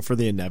stalling for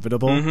the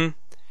inevitable. Mm-hmm.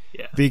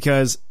 Yeah.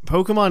 Because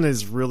Pokemon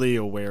is really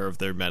aware of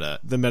their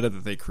meta, the meta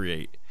that they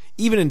create,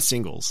 even in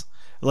singles.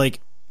 Like,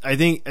 I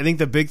think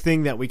the big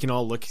thing that we can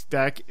all look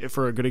back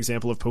for a good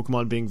example of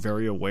Pokemon being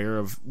very aware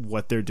of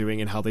what they're doing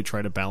and how they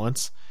try to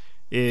balance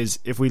is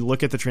if we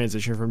look at the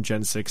transition from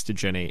Gen 6 to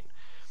Gen 8.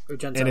 Or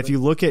Gen 7. And if you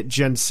look at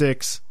Gen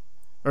 6,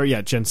 or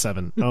yeah, Gen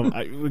 7.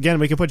 Again,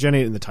 we can put Gen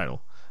 8 in the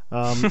title.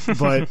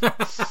 But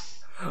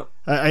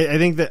I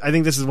think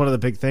this is one of the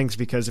big things,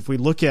 because if we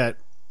look at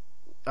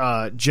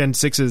Gen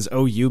 6's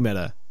OU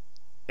meta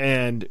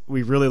and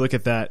we really look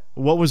at that,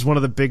 what was one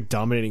of the big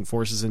dominating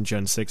forces in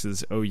Gen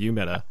 6's OU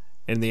meta?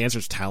 And the answer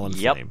is Talonflame.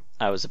 Yep,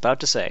 I was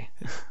about to say.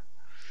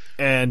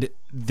 And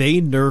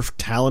they nerfed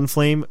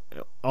Talonflame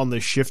on the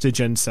shift to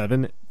Gen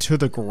 7 to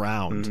the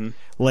ground.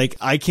 Mm-hmm. Like,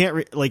 I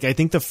can't I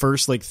think the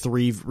first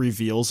 3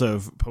 reveals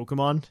of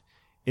Pokemon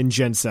in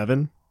Gen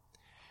 7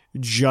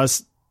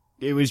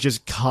 it was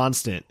just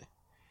constant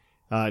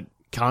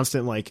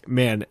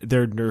man,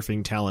 they're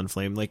nerfing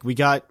Talonflame. Like, we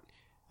got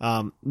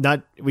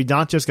we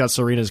not just got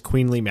Serena's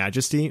Queenly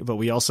Majesty, but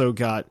we also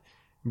got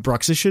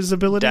Bruxish's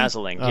ability,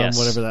 Dazzling, yes,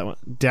 whatever that one,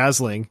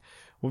 Dazzling.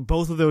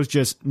 Both of those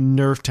just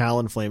nerf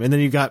Talonflame, and then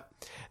you got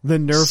the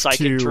nerf Psychic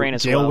to Terrain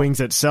as Gale well. Wings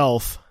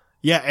itself.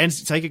 Yeah, and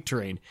Psychic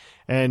Terrain,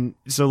 and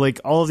so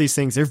all of these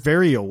things, they're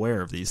very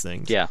aware of these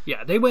things. Yeah,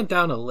 they went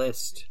down a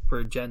list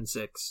for Gen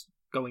 6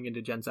 going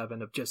into Gen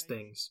 7 of just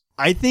things.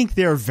 I think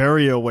they're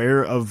very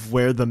aware of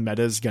where the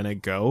meta's gonna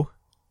go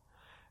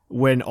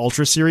when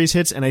Ultra Series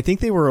hits, and I think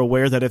they were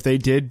aware that if they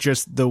did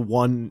just the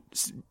one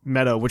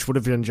meta, which would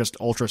have been just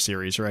Ultra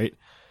Series, right,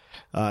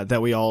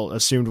 that we all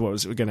assumed what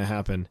was going to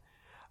happen,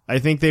 I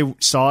think they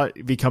saw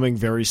it becoming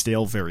very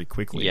stale very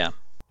quickly. Yeah.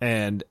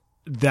 And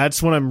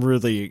that's what I'm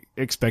really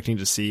expecting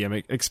to see. I'm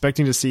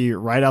expecting to see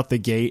right out the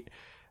gate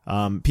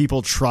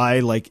people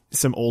try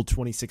some old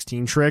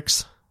 2016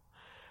 tricks,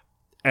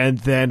 and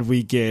then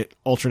we get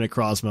Ultra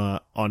Necrozma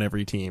on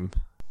every team.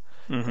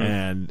 Mm-hmm.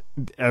 And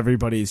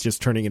everybody's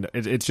just turning into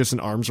it's just an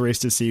arms race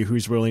to see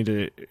who's willing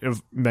to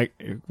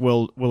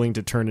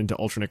turn into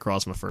Ultra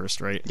Necrozma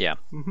first, right? Yeah.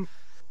 Mm-hmm.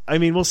 I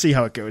mean, we'll see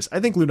how it goes. I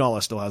think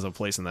Lunala still has a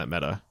place in that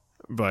meta,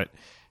 but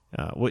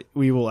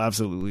we will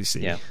absolutely see.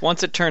 Yeah.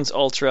 Once it turns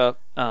Ultra,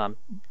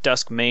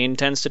 Duskmane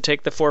tends to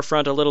take the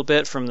forefront a little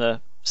bit from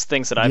the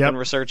things that I've been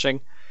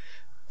researching.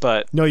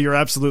 But no, you're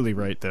absolutely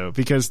right though,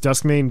 because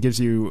Duskmane gives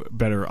you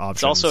better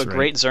options. It's also a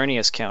great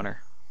Xerneas counter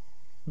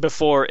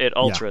before it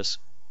ultras.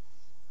 Yeah.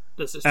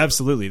 This is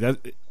absolutely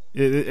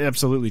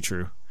absolutely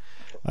true.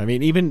 I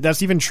mean,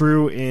 that's even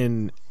true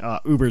in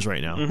Ubers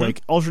right now. Mm-hmm.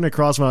 Like, Ultra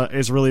Necrozma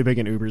is really big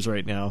in Ubers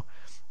right now,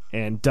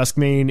 and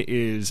Duskmane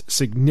is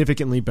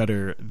significantly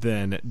better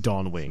than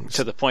Dawn Wings.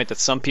 To the point that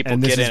some people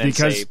get in and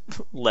say,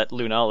 let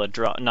Lunala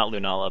drop, not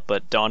Lunala,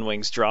 but Dawn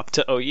Wings drop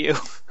to OU.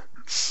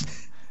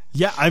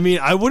 Yeah, I mean,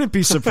 I wouldn't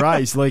be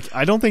surprised.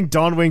 I don't think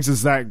Dawn Wings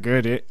is that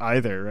good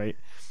either, right?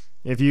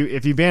 If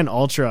you ban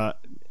Ultra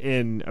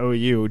in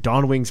OU,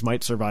 Dawn Wings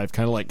might survive,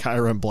 kind of like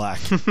Kyurem Black.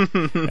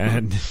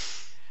 And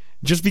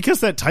just because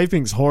that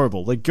typing's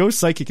horrible. Ghost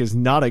Psychic is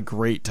not a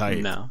great type.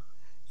 No.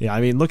 Yeah, I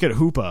mean, look at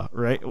Hoopa,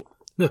 right?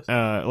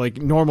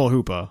 Normal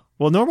Hoopa.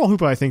 Well, normal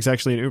Hoopa, I think, is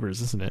actually in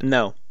Ubers, isn't it?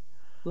 No.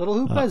 Little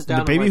Hoopa is down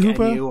the baby in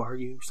Hoopa? NU,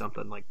 RU,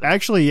 something like that.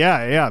 Actually,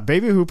 yeah.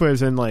 Baby Hoopa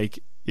is in,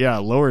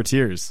 lower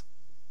tiers.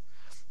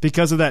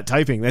 Because of that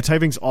typing. That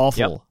typing's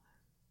awful.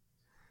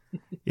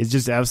 Yep. It's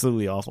just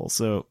absolutely awful.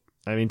 So,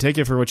 I mean, take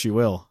it for what you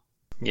will.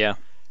 Yeah.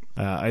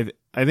 I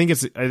think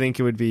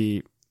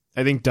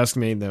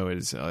Duskmane, though,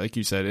 is like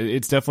you said,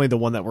 it's definitely the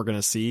one that we're going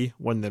to see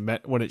when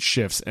it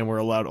shifts and we're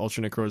allowed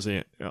Ultra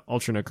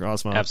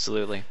Necrozma.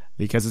 Absolutely.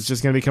 Because it's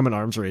just going to become an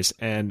arms race,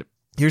 and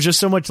there's just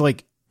so much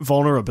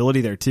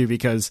vulnerability there too.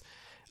 Because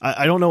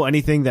I don't know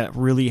anything that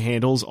really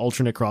handles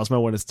Ultra Necrozma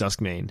when it's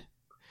Duskmane,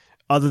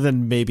 other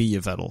than maybe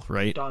Yveltal,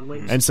 right? Dawn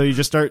Wings. And so you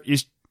just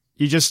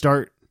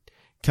start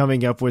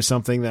coming up with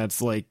something that's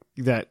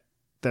that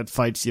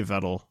fights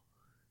Yveltal.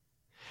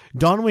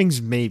 Dawn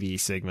Wings, maybe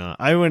Sigma.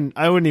 I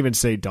wouldn't even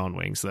say Dawn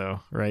Wings though,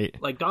 right?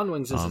 Dawn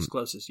Wings is as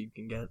close as you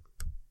can get.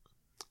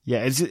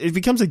 Yeah, it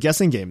becomes a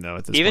guessing game though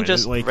at this Even point.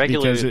 just like,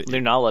 regular because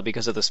Lunala,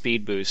 because of the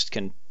speed boost,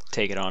 can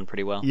take it on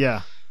pretty well.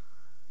 Yeah.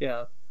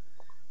 Yeah.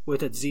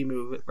 With its Z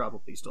move, it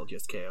probably still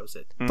just KOs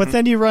it. But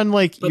then you run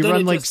like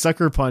just-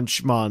 Sucker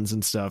Punch Mons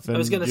and stuff, and I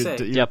was gonna say.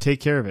 you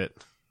take care of it.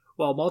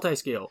 Well,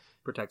 multi-scale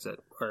protects it,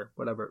 or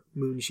whatever.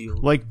 Moon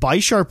Shield. Like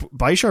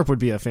Bisharp would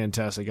be a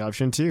fantastic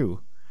option too,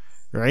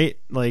 right?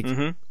 Like,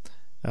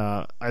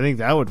 I think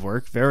that would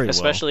work very well,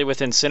 especially with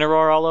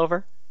Incineroar all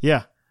over.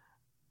 Yeah,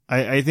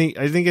 I think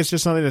it's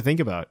just something to think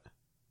about.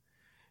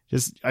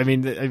 I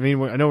mean, I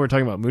know we're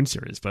talking about Moon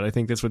Series, but I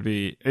think this would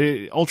be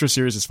Ultra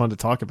Series is fun to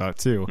talk about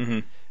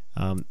too.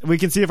 We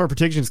can see if our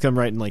predictions come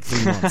right in like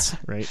 3 months,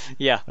 right?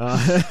 Yeah,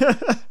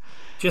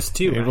 just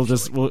 2.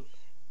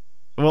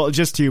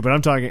 Just 2. But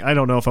I'm talking. I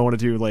don't know if I want to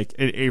do like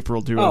in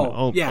April do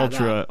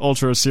an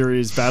Ultra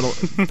Series battle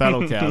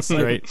cast,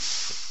 right?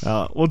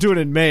 We'll do it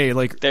in May,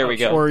 like there we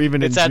go. Or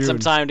even it's in had June. some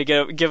time to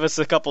give us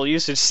a couple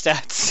usage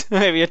stats,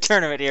 maybe a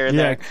tournament here and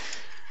there.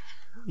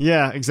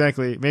 Yeah,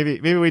 exactly. Maybe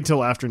wait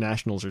till after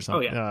Nationals or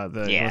something.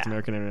 The North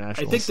American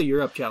Internationals. I think the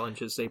Europe Challenge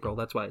is April.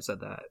 That's why I said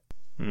that.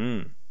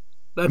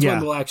 That's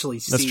when we'll actually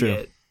see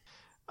it.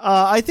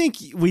 I think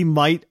we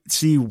might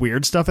see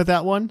weird stuff at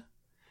that one.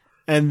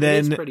 And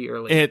then pretty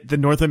early. At the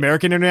North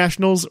American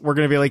Internationals, we're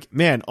going to be like,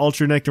 man,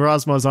 Ultra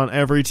Nectarozma's on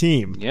every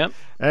team. Yep.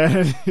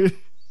 And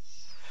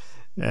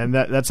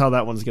that's how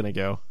that one's going to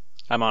go.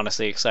 I'm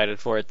honestly excited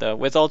for it, though.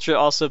 With Ultra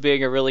also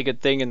being a really good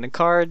thing in the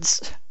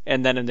cards,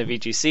 and then in the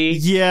VGC.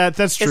 Yeah,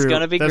 that's true. It's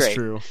going to be great.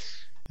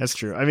 That's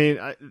true. I mean,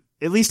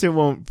 at least it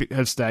won't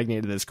have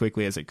stagnated as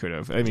quickly as it could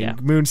have. I mean,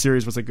 Moon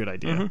Series was a good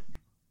idea.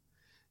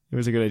 It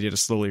was a good idea to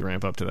slowly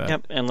ramp up to that.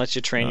 Yep, and let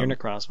you train your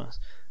Necrozmas.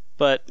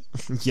 But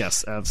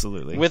yes,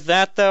 absolutely. With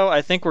that, though,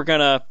 I think we're going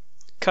to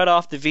cut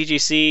off the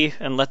VGC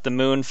and let the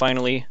Moon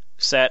finally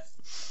set.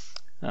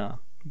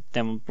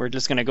 Then we're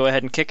just going to go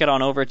ahead and kick it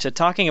on over to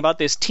talking about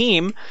this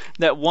team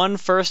that won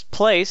first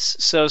place.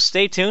 So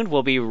stay tuned.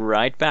 We'll be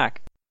right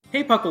back.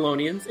 Hey,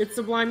 Puckalonians, it's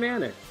Sublime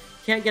Manic.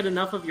 Can't get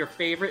enough of your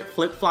favorite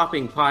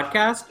flip-flopping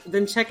podcast?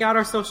 Then check out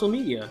our social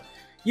media.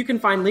 You can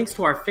find links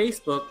to our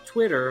Facebook,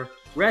 Twitter,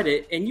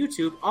 Reddit, and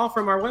YouTube all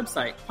from our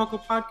website,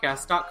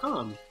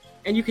 pucklepodcast.com.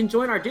 And you can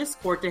join our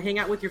Discord to hang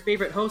out with your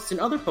favorite hosts and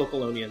other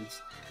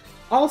Puckalonians.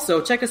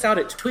 Also, check us out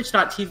at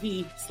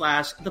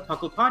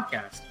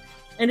twitch.tv/thepucklepodcast.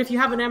 And if you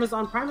have an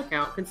Amazon Prime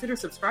account, consider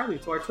subscribing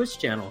to our Twitch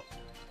channel.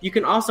 You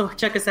can also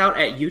check us out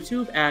at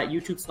YouTube at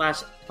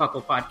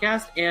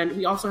YouTube/PucklePodcast. And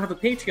we also have a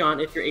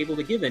Patreon if you're able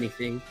to give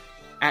anything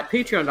at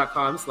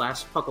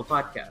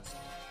patreon.com/PucklePodcast.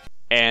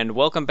 And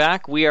welcome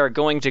back. We are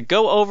going to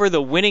go over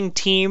the winning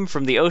team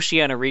from the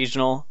Oceania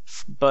Regional,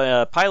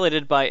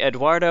 piloted by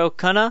Eduardo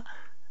Cunha.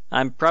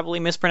 I'm probably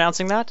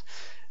mispronouncing that.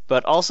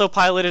 But also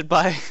piloted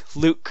by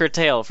Luke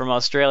Curtail from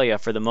Australia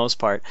for the most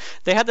part.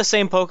 They had the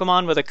same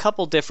Pokemon with a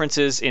couple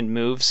differences in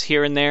moves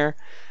here and there,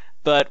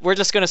 but we're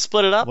just going to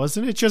split it up.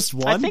 Wasn't it just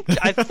one?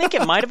 I think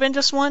it might have been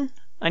just one.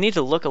 I need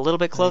to look a little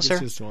bit closer. I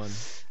think it's just one.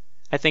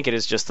 I think it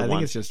is just the one. I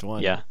think it's just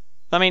one. Yeah.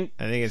 I mean,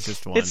 I think it's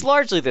just one. It's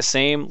largely the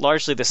same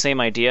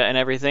idea and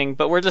everything,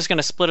 but we're just going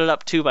to split it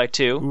up 2 by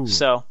 2. Ooh.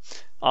 So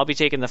I'll be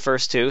taking the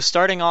first 2,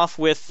 starting off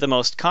with the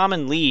most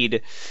common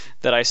lead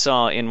that I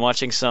saw in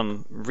watching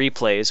some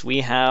replays. We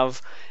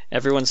have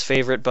everyone's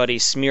favorite buddy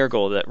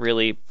Smeargle that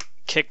really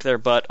kicked their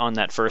butt on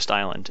that first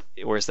island.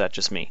 Or is that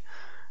just me?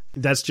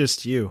 That's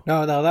just you.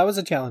 No, that was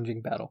a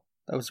challenging battle.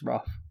 That was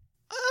rough.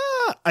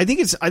 I think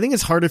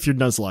it's hard if you're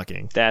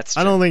nuzlocking. That's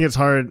true. I don't think it's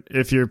hard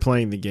if you're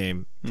playing the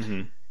game.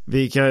 Mm-hmm.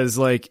 Because,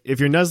 like, if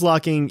you're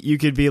nuzlocking, you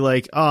could be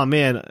like, oh,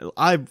 man,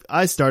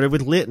 I started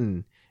with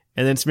Litten.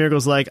 And then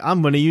Smeargle's like,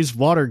 I'm going to use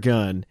Water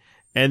Gun.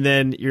 And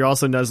then you're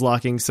also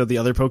nuzlocking, so the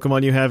other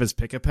Pokemon you have is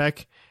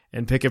Pick-a-Peck.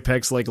 And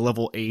Pick-a-Peck's like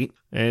level 8.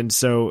 And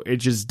so it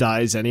just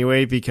dies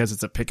anyway because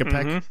it's a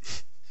Pick-a-Peck.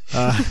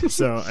 Mm-hmm.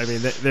 So, I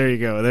mean, there you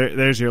go.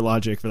 There's your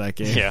logic for that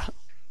game. Yeah.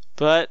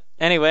 But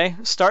anyway,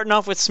 starting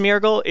off with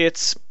Smeargle,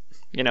 it's,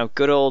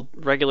 good old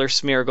regular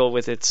Smeargle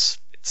with its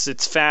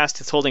fast,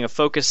 it's holding a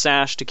focus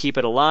sash to keep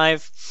it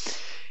alive.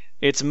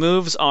 Its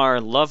moves are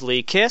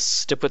Lovely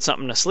Kiss to put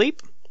something to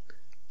sleep,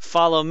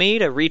 Follow Me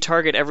to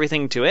retarget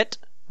everything to it.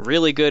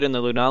 Really good in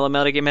the Lunala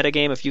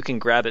metagame if you can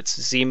grab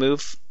its Z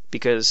move,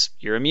 because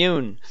you're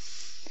immune.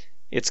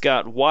 It's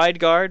got Wide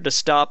Guard to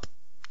stop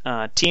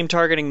team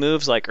targeting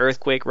moves like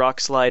Earthquake,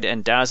 Rock Slide,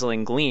 and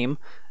Dazzling Gleam,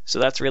 so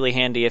that's really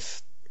handy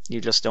if you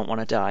just don't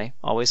want to die.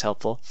 Always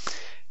helpful.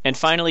 And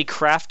finally,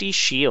 Crafty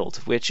Shield,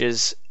 which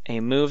is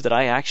a move that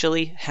I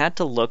actually had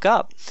to look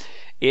up.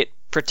 It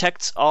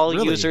protects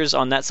all users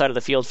on that side of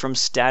the field from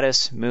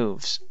status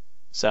moves.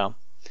 So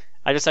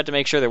I just had to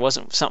make sure there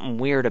wasn't something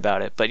weird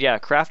about it. But yeah,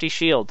 Crafty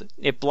Shield.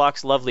 It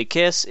blocks Lovely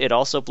Kiss. It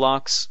also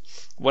blocks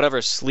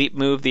whatever sleep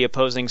move the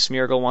opposing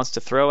Smeargle wants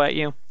to throw at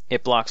you.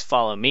 It blocks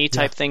Follow Me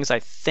type things, I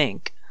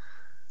think.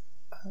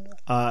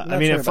 I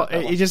mean,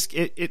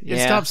 it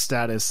stops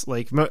status.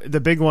 Like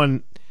the big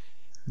one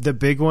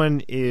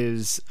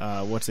is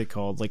what's it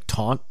called? Like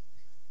Taunt.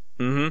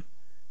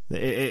 Mm-hmm.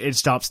 It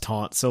stops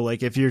taunt. So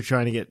like if you're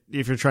trying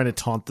to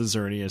taunt the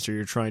Xerneas, or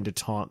you're trying to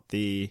taunt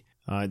the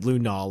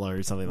Lunala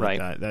or something like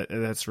Right. that.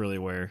 That's really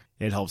where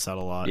it helps out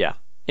a lot. Yeah.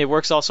 It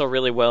works also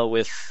really well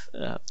with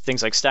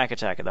things like Stack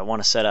Attacker that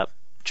want to set up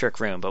Trick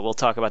Room, but we'll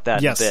talk about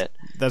that in a bit.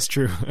 That's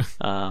true.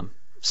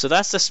 So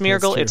that's the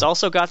Smeargle. It's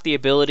also got the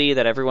ability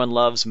that everyone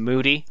loves,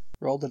 Moody.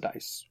 Roll the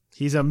dice.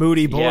 He's a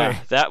moody boy. Yeah,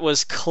 that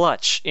was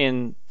clutch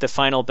in the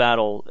final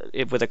battle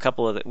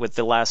with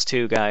the last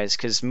two guys,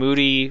 because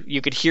Moody,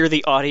 you could hear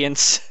the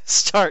audience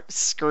start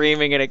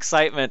screaming in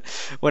excitement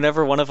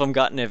whenever one of them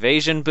got an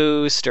evasion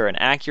boost or an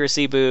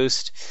accuracy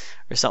boost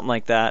or something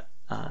like that.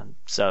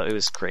 So it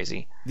was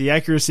crazy. The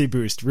accuracy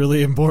boost,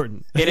 really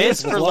important. It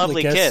is for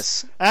Lovely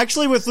Kiss.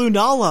 Actually, with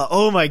Lunala,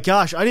 oh my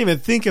gosh, I didn't even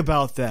think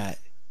about that.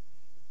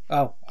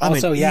 Oh, I'm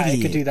also, an yeah, idiot.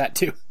 it could do that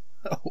too.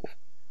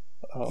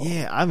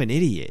 Yeah, I'm an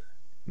idiot.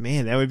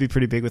 Man, that would be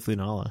pretty big with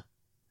Lunala.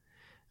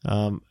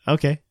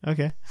 Okay.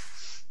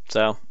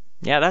 So,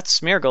 yeah, that's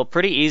Smeargle.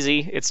 Pretty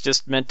easy. It's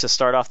just meant to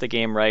start off the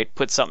game right,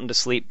 put something to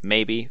sleep,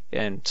 maybe,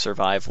 and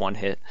survive one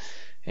hit.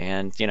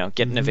 And,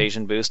 get an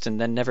evasion boost and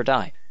then never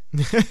die.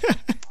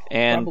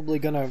 And probably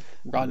gonna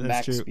run That's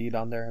max true. speed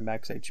on there and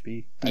max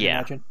HP, I Yeah.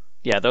 imagine.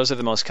 Yeah, those are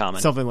the most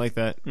common. Something like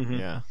that. Mhm.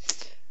 Yeah.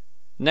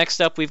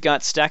 Next up, we've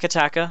got Stack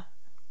Attacker.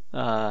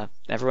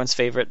 Everyone's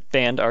favorite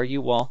band,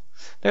 RU Wall.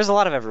 There's a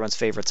lot of everyone's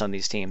favorites on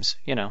these teams.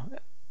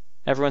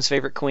 Everyone's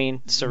favorite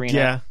Queen, Serena.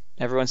 Yeah.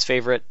 Everyone's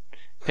favorite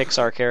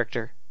Pixar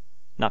character.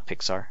 Not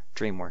Pixar,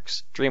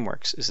 DreamWorks.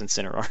 DreamWorks is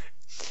Incineroar.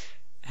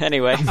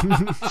 Anyway.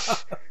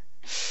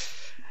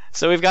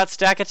 So we've got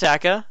Stack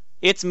Attacker.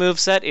 Its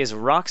moveset is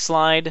Rock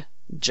Slide,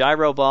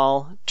 Gyro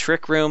Ball,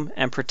 Trick Room,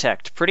 and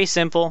Protect. Pretty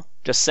simple.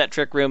 Just set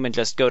Trick Room and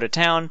just go to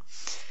town.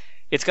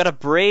 It's got a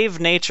brave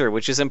nature,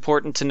 which is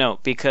important to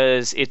note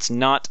because it's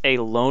not a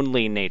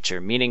lonely nature,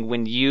 meaning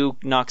when you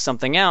knock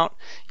something out,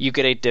 you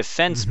get a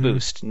defense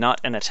boost, not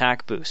an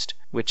attack boost,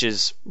 which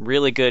is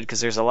really good because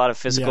there's a lot of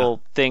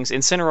physical things.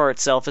 Incineroar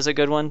itself is a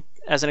good one,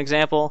 as an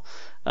example.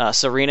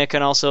 Serena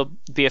can also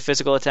be a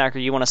physical attacker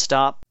you want to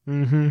stop.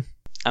 Mm-hmm.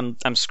 I'm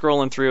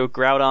scrolling through.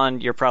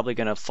 Groudon, you're probably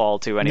going to fall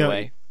to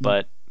anyway,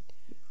 but...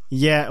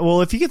 Yeah, well,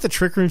 if you get the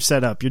Trick Room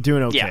set up, you're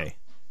doing okay.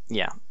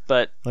 Yeah,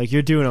 but... Like,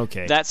 you're doing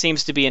okay. That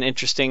seems to be an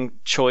interesting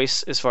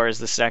choice as far as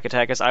the stack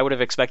attack is. I would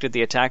have expected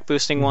the attack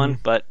boosting one,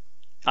 but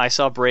I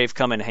saw Brave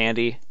come in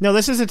handy. No,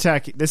 this is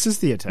attack. This is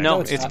the attack.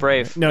 No, it's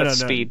Brave. No, That's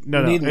no, speed.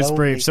 No, it's lonely.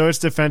 Brave. So it's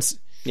defense.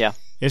 Yeah.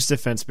 It's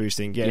defense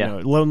boosting. Yeah, Yeah. no.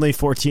 Lonely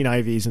 14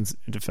 IVs in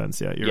defense.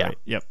 Yeah, you're right.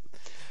 Yep.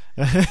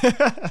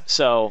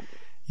 So...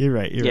 You're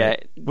right. You're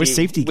right. With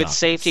safety goggles. With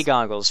safety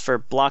goggles for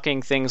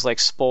blocking things like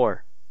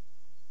Spore.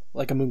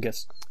 Like a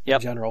Moongus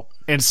Yep. in general.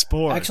 And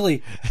Spore.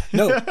 Actually,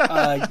 no,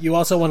 you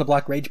also want to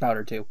block Rage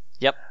Powder too.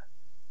 Yep.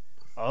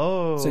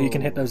 Oh. So you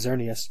can hit those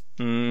Xerneas.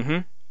 Mm-hmm.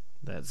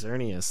 That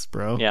Xerneas,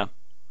 bro. Yeah.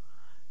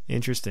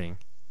 Interesting.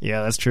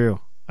 Yeah, that's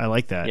true. I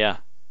like that. Yeah.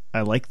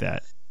 I like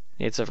that.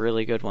 It's a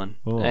really good one.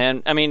 Cool.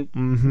 And, I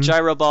mean,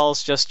 Gyro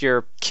Ball's just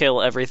your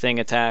kill everything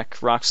attack.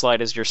 Rock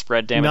Slide is your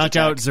spread damage Knock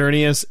attack. out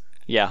Xerneas.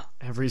 Yeah.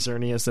 Every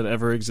Xerneas that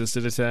ever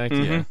existed attack.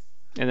 Mhm. Yeah.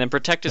 And then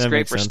Protect is That great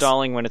makes for sense.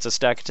 stalling when it's a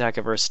stack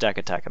attacker versus stack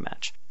attacker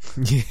match.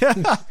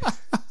 Yeah.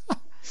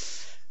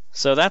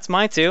 So that's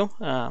my two.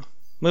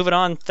 Moving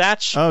on,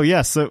 Thatch. Oh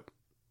yeah, so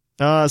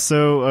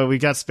we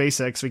got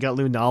SpaceX, we got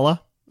Lunala,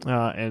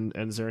 and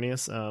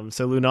Xerneas.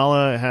 So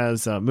Lunala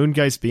has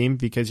Moongeist Beam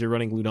because you're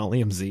running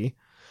Lunalium Z.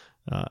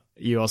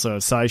 You also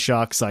have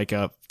Psyshock, Psych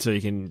Up, so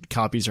you can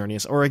copy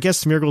Xerneas, or I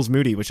guess Smeargle's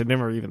Moody, which I'd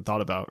never even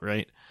thought about,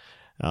 right?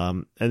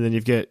 And then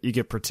you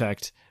get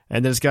Protect,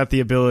 and then it's got the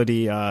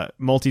ability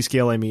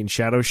multi-scale. I mean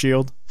Shadow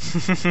Shield,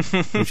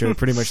 which are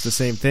pretty much the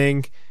same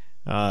thing.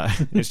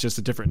 It's just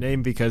a different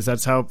name because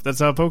that's how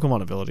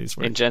Pokemon abilities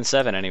work In Gen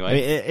 7,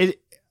 anyway. I mean,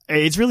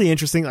 it's really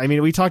interesting. I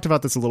mean, we talked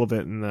about this a little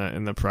bit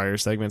in the prior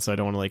segment, so I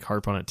don't want to like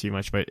harp on it too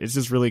much. But it's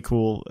just really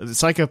cool.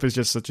 Psych Up is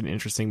just such an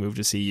interesting move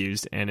to see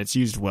used, and it's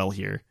used well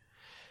here.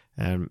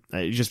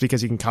 Just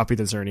because you can copy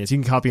the Xerneas, you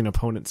can copy an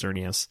opponent's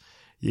Xerneas,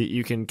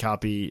 you can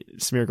copy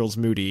Smeargle's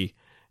Moody.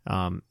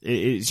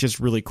 It's just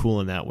really cool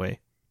in that way.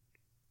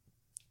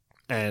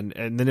 And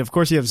then of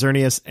course you have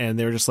Xerneas, and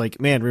they were just like,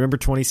 man, remember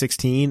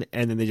 2016?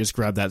 And then they just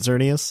grabbed that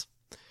Xerneas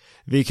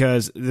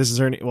because this is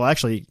Xerneas. Well,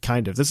 actually,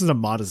 kind of. This is a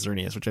Modest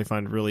Xerneas, which I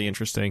find really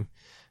interesting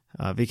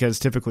because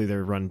typically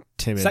they're run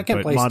timid, Second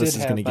but place Modest did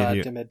is going to have, give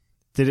you. timid.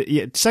 Did it?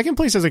 Yeah, second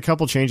place has a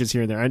couple changes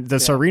here and there. The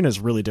Serena is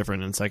really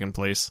different in second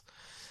place.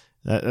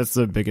 That's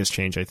the biggest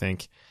change, I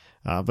think.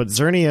 But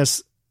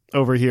Xerneas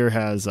over here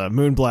has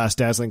Moonblast,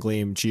 Dazzling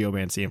Gleam,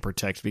 Geomancy, and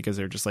Protect because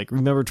they're just like,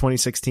 remember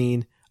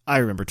 2016? I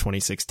remember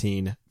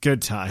 2016.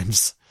 Good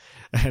times.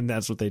 And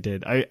that's what they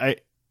did.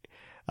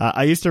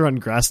 I used to run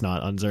Grass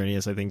Knot on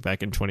Xerneas, I think,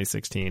 back in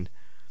 2016.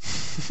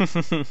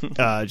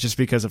 Just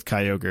because of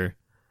Kyogre.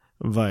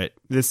 But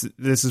this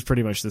is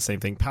pretty much the same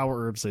thing.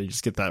 Power Herb, so you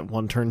just get that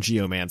one-turn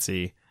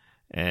Geomancy,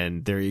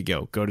 and there you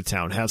go. Go to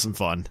town. Have some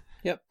fun.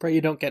 Yep, pray you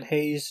don't get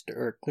hazed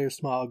or clear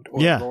smogged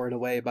or roared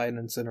away by an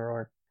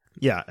Incineroar.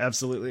 Yeah,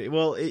 absolutely.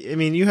 Well, I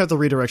mean, you have the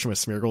redirection with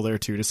Smeargle there,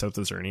 too, to set up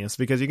the Xerneas,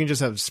 because you can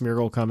just have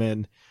Smeargle come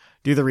in,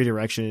 do the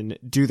redirection,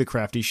 do the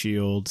crafty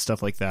shield,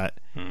 stuff like that.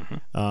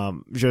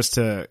 Just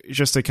to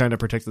kind of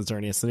protect the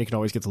Xerneas. Then you can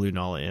always get the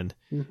Lunala in,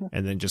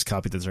 and then just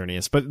copy the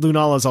Xerneas. But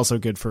Lunala is also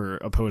good for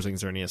opposing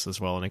Xerneas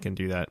as well, and it can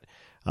do that.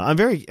 I'm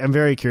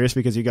very curious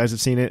because you guys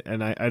have seen it,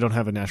 and I don't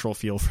have a natural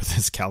feel for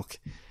this calc,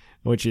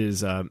 which is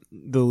the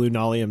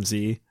Lunalium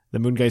Z, the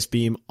Moongeist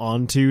Beam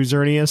onto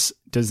Xerneas.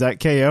 Does that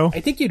KO?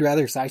 I think you'd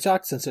rather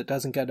Psyshock since it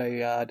doesn't get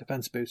a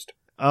defense boost.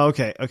 Oh,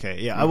 okay,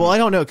 yeah. Well, I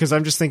don't know because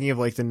I'm just thinking of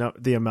like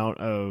the amount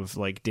of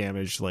like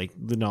damage like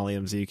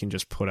Lunalium Z can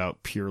just put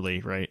out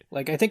purely, right?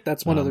 Like I think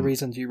that's one of the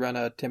reasons you run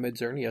a timid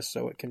Xerneas,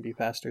 so it can be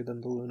faster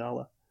than the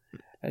Lunala,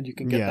 and you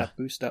can get that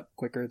boost up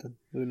quicker than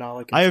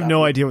Lunala. I have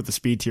no idea what the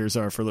speed tiers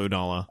are for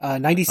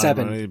Lunala.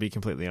 97. To be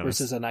completely honest,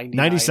 versus a 99.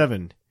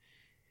 97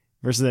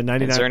 versus a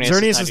 99.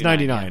 Xerneas is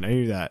 99. Yeah. I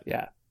knew that.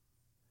 Yeah.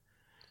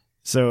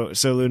 So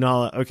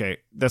Lunala. Okay,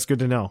 that's good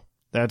to know.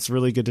 That's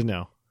really good to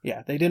know.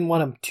 Yeah, they didn't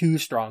want him too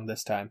strong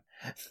this time.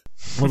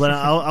 Well, then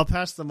I'll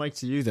pass the mic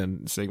to you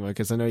then, Sigma,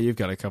 because I know you've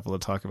got a couple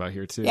to talk about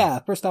here too. Yeah,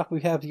 first off, we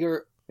have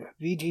your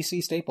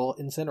VGC staple,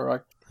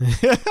 Incineroar.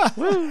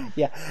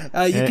 Yeah,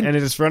 and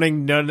it is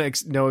running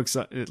no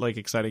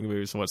exciting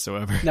moves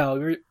whatsoever. No,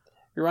 you're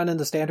running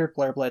the standard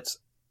Flare Blitz.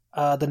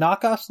 The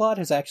knockoff slot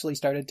has actually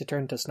started to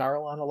turn to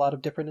Snarl on a lot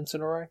of different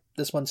Incineroar.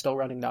 This one's still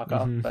running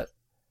knockoff, but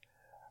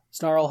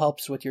Snarl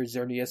helps with your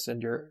Xerneas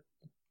and your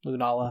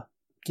Lunala.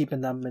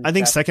 Keeping them in I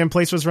think second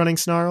place was running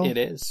Snarl. It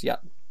is, yeah.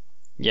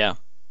 Yeah.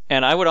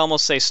 And I would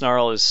almost say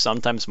Snarl is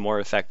sometimes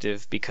more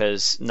effective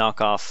because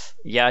knockoff,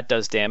 it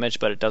does damage,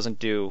 but it doesn't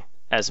do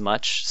as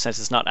much since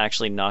it's not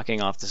actually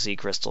knocking off the Z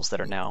crystals that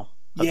are now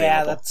available.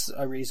 Yeah, that's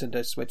a reason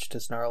to switch to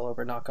Snarl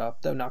over knockoff,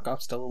 though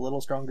knockoff's still a little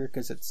stronger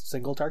because it's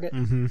single target.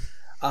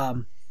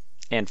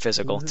 And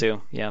physical,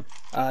 too, yeah.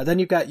 Then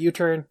you've got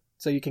U-turn,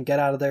 so you can get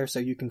out of there, so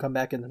you can come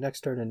back in the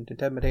next turn and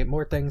intimidate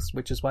more things,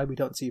 which is why we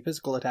don't see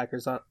physical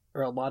attackers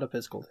or a lot of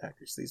physical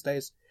attackers these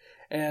days.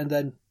 And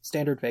then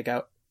standard fake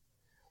out.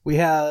 We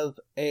have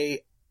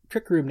a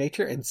Trick Room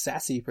Nature and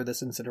Sassy for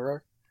this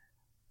Incineroar,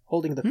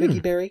 holding the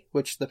Figgy Berry,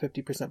 which the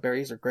 50%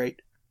 berries are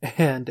great,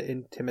 and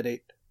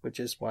Intimidate, which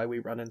is why we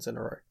run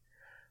Incineroar.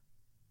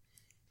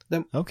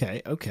 Then,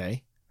 okay.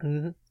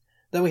 Then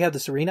we have the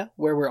Serena,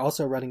 where we're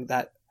also running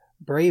that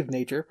Brave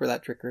Nature for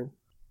that Trick Room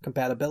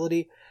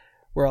compatibility.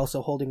 We're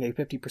also holding a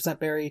 50%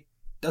 berry.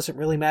 Doesn't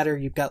really matter.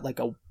 You've got like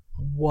a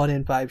 1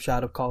 in 5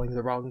 shot of calling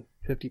the wrong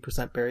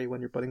 50% berry when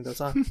you're putting those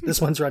on.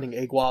 This one's running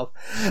Egguav.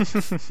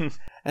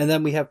 And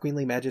then we have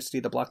Queenly Majesty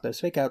to block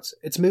those fake outs.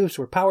 Its moves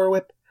were Power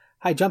Whip,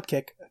 High Jump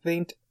Kick,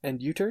 Feint, and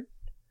U-turn.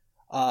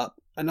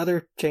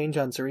 Another change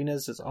on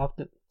Serena's is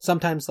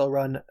sometimes they'll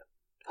run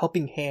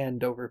Helping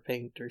Hand over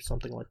Feint or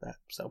something like that.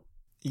 So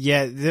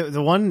yeah,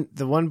 the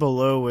one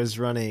below was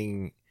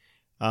running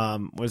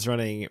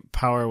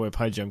Power Whip,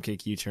 High Jump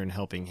Kick, U-turn,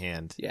 Helping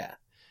Hand. Yeah.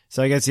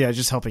 So I guess,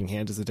 just Helping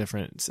Hand is a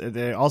difference.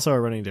 They also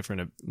are running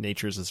different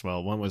natures as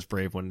well. One was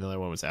Brave, the other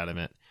one was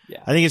Adamant.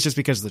 Yeah. I think it's just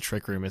because of the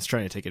Trick Room. It's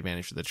trying to take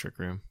advantage of the Trick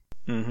Room.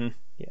 Mm-hmm.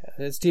 Yeah,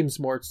 his team's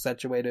more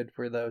situated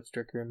for those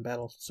Trick Room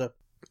battles. So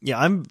yeah,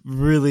 I'm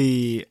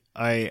really...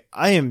 I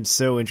am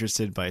so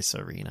interested by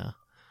Serena.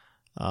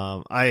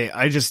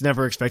 I just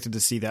never expected to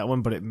see that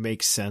one, but it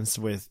makes sense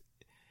with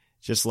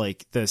just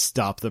like the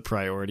stop the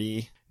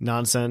priority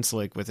nonsense,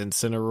 like with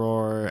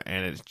Incineroar,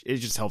 and it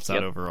just helps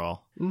out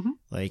overall.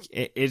 Like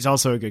it's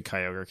also a good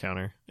Kyogre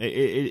counter.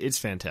 It's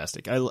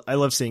fantastic. I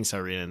love seeing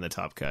Serena in the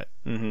top cut.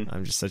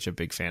 I'm just such a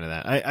big fan of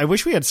that. I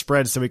wish we had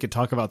spreads so we could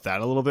talk about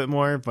that a little bit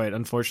more, but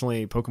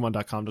unfortunately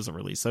Pokemon.com doesn't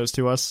release those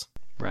to us.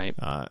 Right.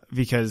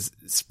 Because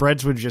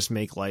spreads would just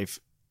make life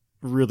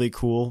really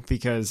cool,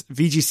 because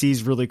VGC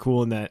is really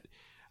cool in that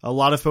a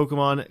lot of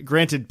Pokemon,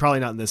 granted probably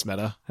not in this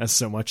meta, as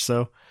so much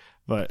so,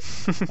 but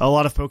a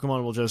lot of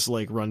Pokemon will just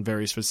like run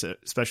very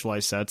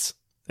specialized sets,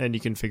 and you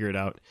can figure it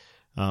out.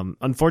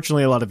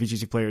 Unfortunately, a lot of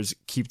VGC players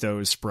keep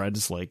those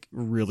spreads like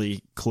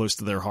really close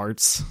to their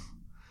hearts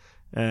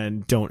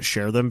and don't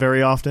share them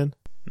very often.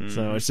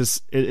 So it's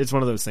just it's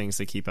one of those things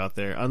to keep out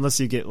there, unless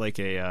you get like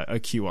a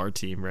QR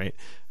team, right?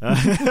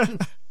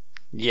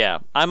 Yeah,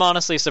 I'm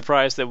honestly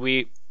surprised that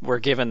we were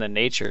given the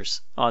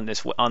natures on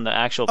the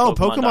actual.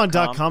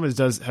 Pokemon.com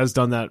has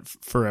done that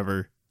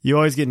forever. You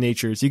always get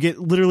natures. You get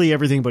literally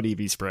everything but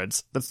EV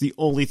spreads. That's the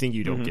only thing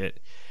you don't get.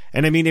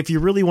 And I mean, if you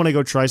really want to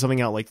go try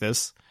something out like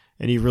this,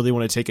 and you really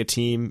want to take a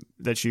team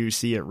that you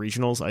see at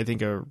regionals, I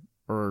think,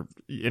 or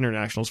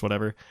internationals,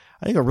 whatever,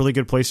 I think a really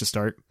good place to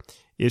start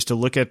is to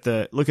look at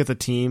the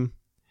team,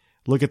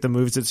 look at the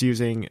moves it's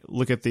using,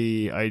 look at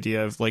the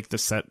idea of like the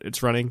set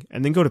it's running,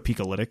 and then go to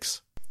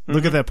Pikalytics.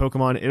 Look at that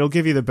Pokemon. It'll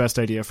give you the best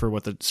idea for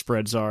what the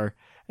spreads are,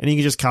 and you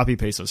can just copy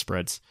paste those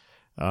spreads.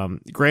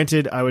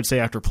 Granted, I would say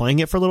after playing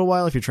it for a little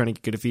while, if you're trying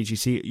to get a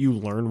VGC, you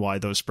learn why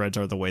those spreads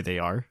are the way they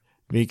are,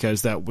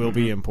 because that will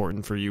be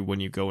important for you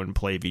when you go and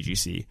play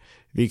VGC.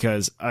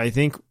 Because I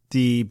think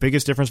the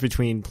biggest difference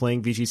between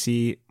playing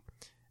VGC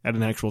at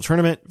an actual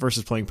tournament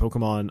versus playing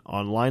Pokemon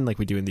online like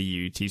we do in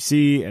the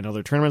UTC and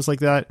other tournaments like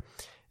that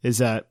is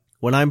that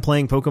when I'm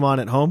playing Pokemon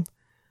at home,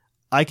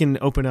 I can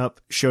open up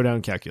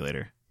Showdown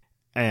Calculator.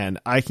 and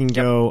I can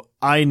go,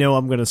 I know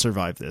I'm going to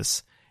survive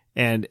this.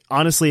 And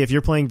honestly, if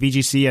you're playing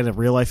VGC at a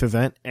real life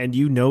event and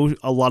you know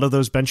a lot of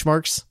those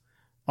benchmarks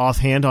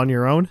offhand on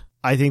your own,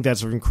 I think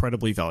that's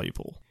incredibly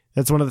valuable.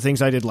 That's one of the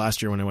things I did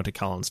last year when I went to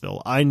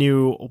Collinsville. I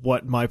knew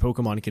what my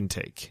Pokemon can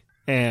take,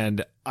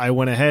 and I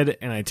went ahead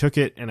and I took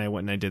it and I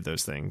went and I did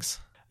those things,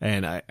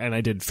 and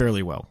I did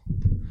fairly well.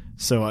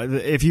 So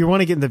if you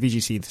want to get in the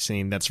VGC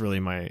scene, that's really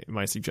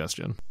my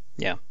suggestion.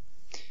 Yeah.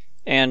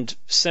 And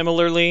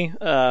similarly,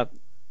 the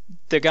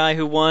guy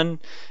who won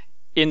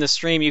in the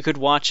stream, you could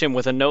watch him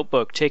with a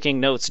notebook taking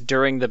notes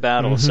during the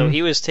battle. So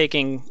he was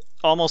taking,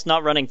 almost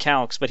not running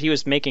calcs, but he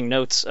was making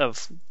notes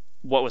of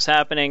what was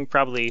happening,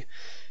 probably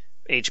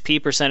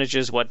HP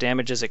percentages, what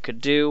damages it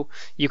could do.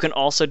 You can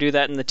also do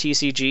that in the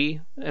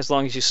TCG, as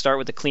long as you start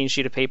with a clean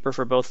sheet of paper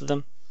for both of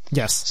them.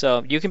 Yes.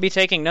 So you can be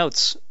taking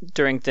notes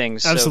during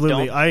things.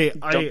 Absolutely.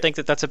 So don't think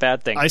that that's a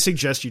bad thing. I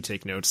suggest you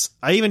take notes.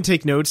 I even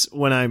take notes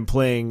when I'm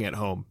playing at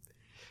home.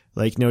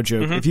 Like, no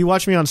joke. If you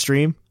watch me on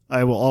stream,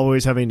 I will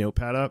always have a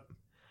notepad up.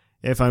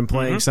 If I'm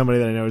playing somebody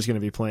that I know is going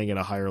to be playing at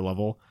a higher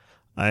level,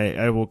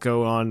 I will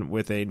go on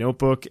with a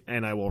notebook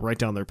and I will write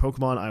down their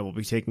Pokemon. I will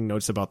be taking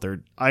notes about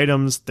their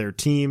items, their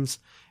teams,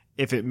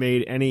 if it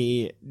made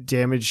any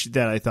damage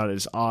that I thought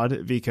is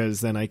odd,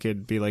 because then I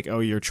could be like, oh,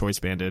 you're Choice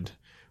Banded,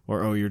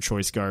 or oh, you're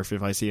Choice Scarf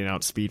if I see an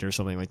outspeed or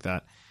something like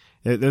that.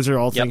 Those are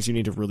all things you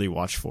need to really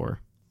watch for.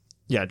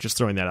 Yeah, just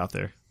throwing that out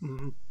there.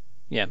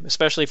 Yeah,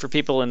 especially for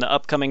people in the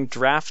upcoming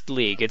draft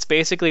league. It's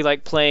basically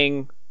like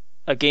playing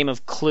a game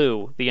of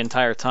Clue the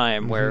entire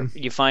time, where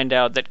you find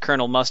out that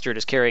Colonel Mustard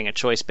is carrying a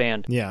choice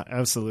band. Yeah,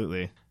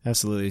 absolutely.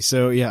 Absolutely.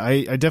 So, yeah,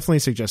 I definitely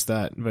suggest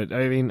that. But,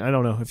 I mean, I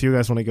don't know if you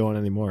guys want to go on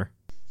any more.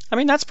 I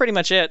mean, that's pretty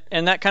much it.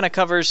 And that kind of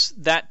covers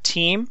that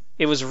team.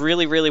 It was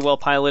really, really well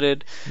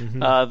piloted.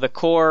 The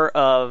core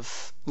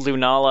of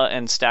Lunala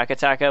and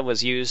Stakataka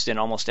was used in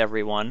almost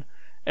every one,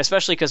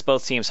 especially because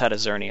both teams had a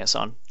Xerneas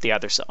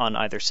on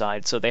either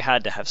side, so they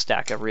had to have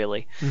Staka,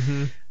 really.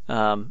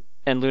 And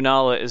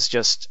Lunala is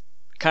just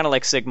kind of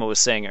like Sigma was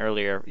saying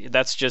earlier.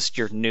 That's just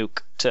your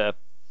nuke to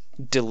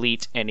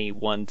delete any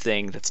one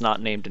thing that's not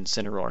named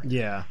Incineroar.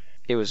 Yeah.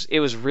 It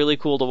was really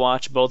cool to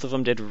watch. Both of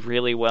them did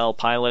really well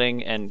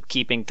piloting and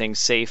keeping things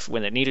safe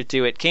when it needed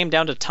to. It came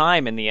down to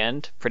time in the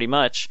end, pretty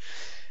much,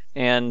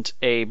 and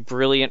a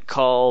brilliant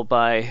call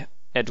by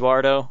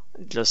Eduardo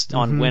just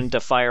on when to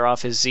fire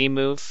off his Z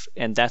move,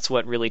 and that's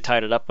what really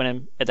tied it up with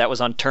him. That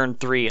was on turn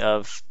 3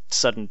 of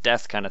sudden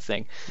death kind of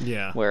thing.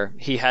 Yeah. Where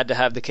he had to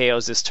have the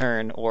KOs this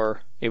turn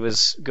or it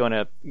was going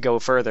to go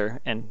further,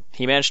 and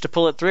he managed to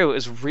pull it through. It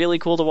was really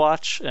cool to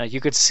watch.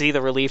 You could see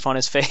the relief on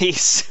his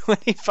face when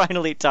he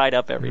finally tied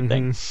up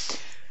everything.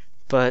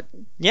 But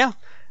yeah,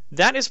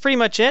 that is pretty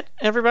much it,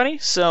 everybody.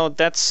 So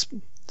that's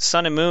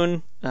Sun and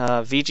Moon,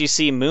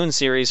 VGC Moon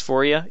series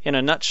for you in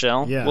a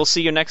nutshell. Yeah. We'll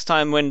see you next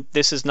time when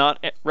this is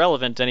not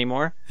relevant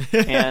anymore,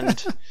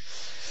 and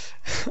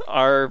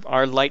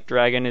our light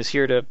dragon is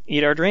here to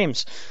eat our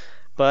dreams.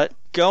 But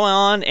go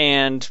on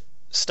and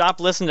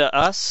stop listening to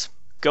us.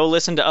 Go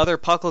listen to other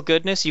Puckle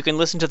goodness. You can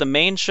listen to the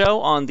main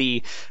show on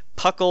the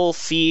Puckle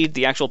feed,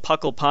 the actual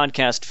Puckle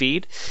podcast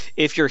feed.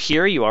 If you're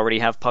here, you already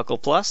have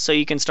Puckle Plus, so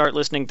you can start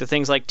listening to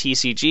things like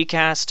TCG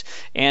Cast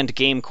and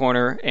Game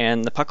Corner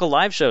and the Puckle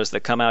live shows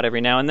that come out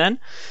every now and then.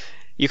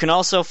 You can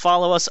also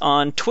follow us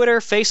on Twitter,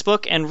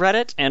 Facebook, and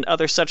Reddit, and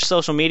other such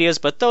social medias,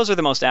 but those are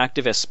the most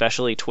active,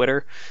 especially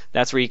Twitter.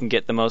 That's where you can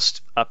get the most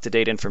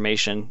up-to-date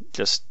information,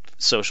 just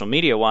social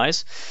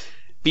media-wise.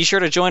 Be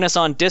sure to join us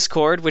on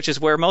Discord, which is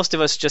where most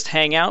of us just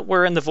hang out.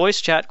 We're in the voice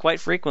chat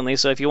quite frequently,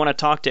 so if you want to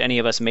talk to any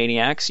of us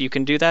maniacs, you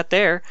can do that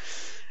there,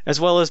 as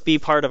well as be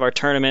part of our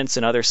tournaments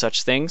and other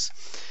such things.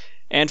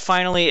 And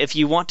finally, if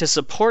you want to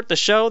support the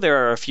show,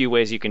 there are a few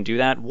ways you can do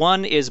that.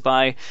 One is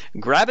by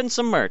grabbing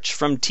some merch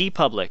from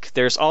TeePublic.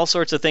 There's all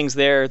sorts of things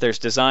there. There's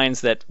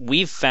designs that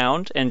we've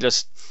found and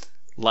just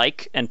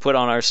like and put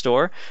on our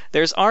store.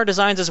 There's our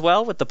designs as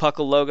well with the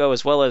Puckle logo,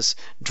 as well as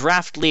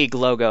Draft League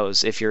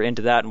logos if you're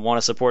into that and want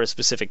to support a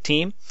specific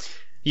team.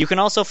 You can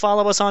also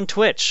follow us on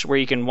Twitch, where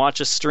you can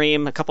watch us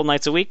stream a couple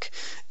nights a week,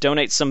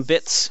 donate some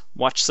bits,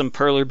 watch some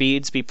perler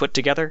beads be put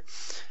together.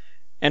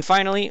 And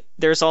finally,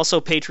 there's also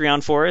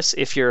Patreon for us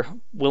if you're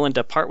willing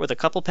to part with a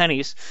couple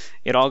pennies.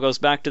 It all goes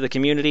back to the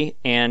community,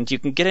 and you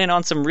can get in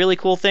on some really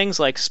cool things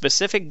like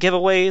specific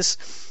giveaways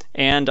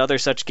and other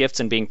such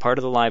gifts and being part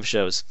of the live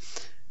shows.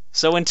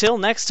 So until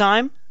next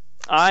time,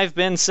 I've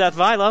been Seth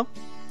Vilo.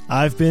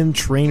 I've been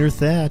Trainer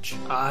Thatch.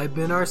 I've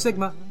been R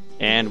Sigma.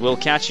 And we'll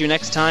catch you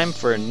next time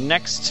for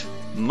next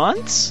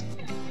month's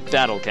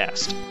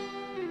Battlecast.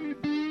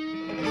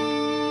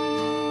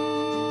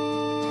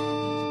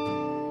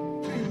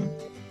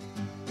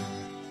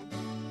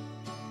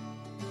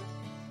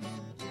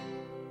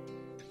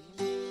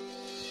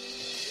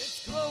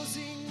 It's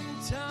closing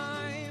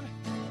time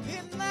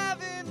in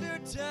Lavender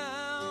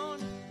Town.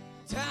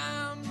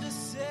 Time to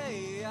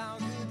say our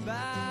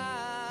goodbyes.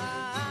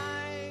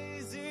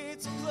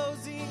 It's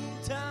closing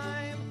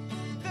time.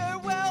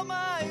 Farewell,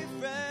 my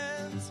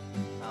friends.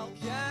 I'll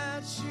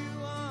catch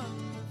you on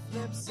the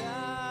flip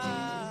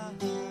side.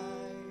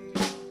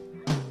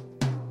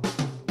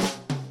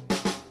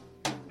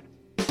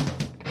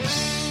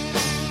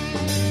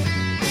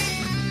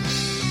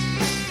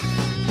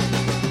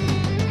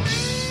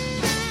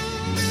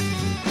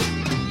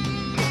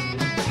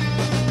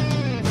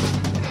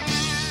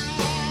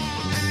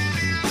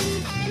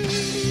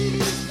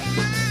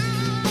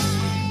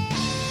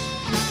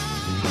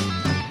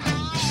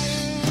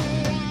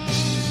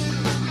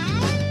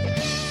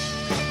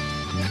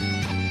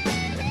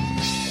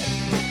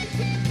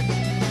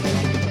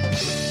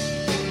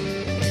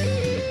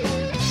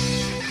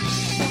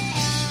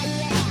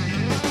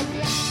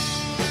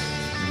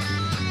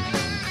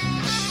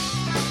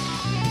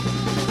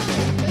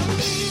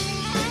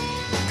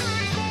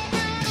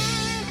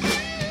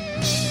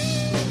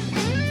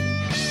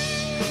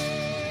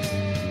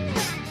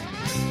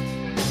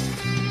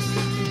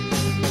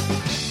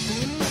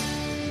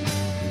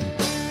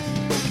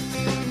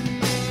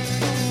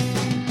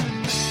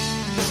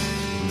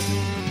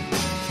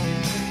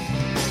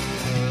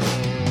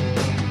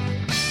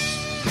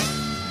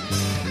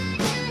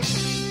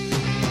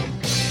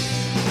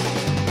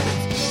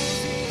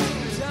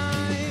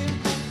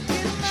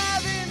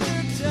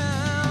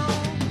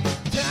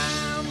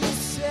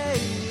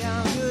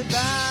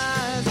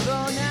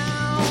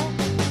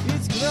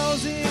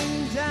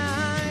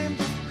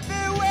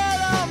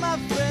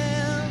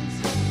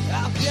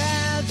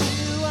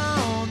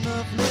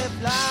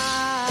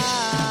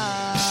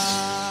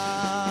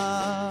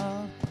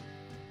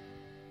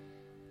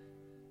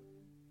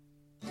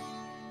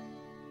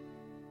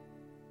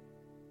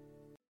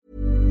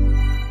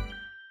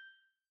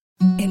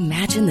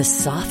 imagine the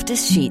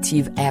softest sheets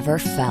you've ever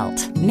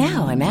felt.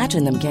 Now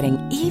imagine them getting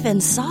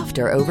even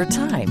softer over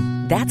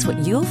time. That's what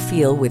you'll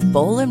feel with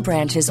Boll &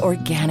 Branch's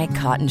organic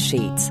cotton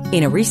sheets.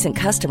 In a recent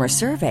customer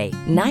survey,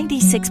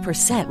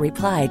 96%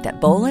 replied that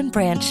Boll &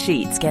 Branch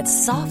sheets get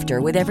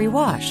softer with every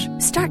wash.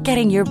 Start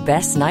getting your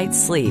best night's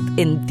sleep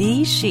in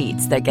these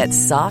sheets that get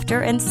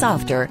softer and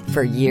softer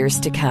for years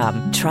to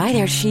come. Try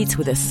their sheets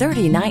with a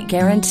 30-night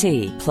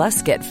guarantee.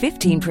 Plus, get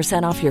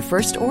 15% off your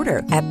first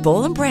order at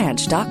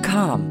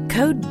BollandBranch.com.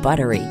 Code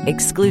BUTTERY.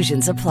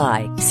 Exclusions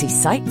apply. See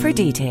site for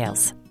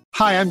details.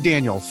 Hi, I'm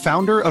Daniel,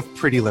 founder of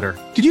Pretty Litter.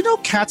 Did you know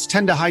cats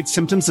tend to hide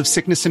symptoms of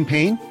sickness and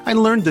pain? I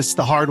learned this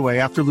the hard way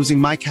after losing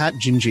my cat,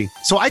 Gingy.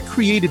 So I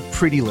created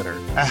Pretty Litter,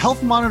 a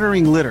health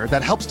monitoring litter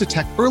that helps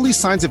detect early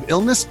signs of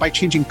illness by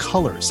changing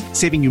colors,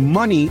 saving you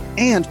money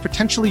and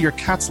potentially your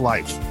cat's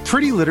life.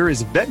 Pretty Litter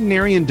is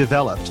veterinarian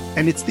developed,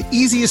 and it's the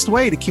easiest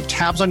way to keep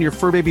tabs on your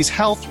fur baby's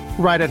health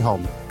right at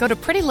home. Go to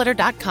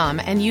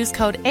prettylitter.com and use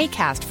code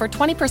ACAST for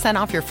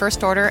 20% off your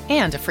first order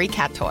and a free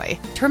cat toy.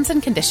 Terms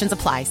and conditions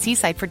apply. See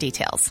site for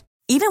details.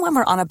 Even when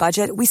we're on a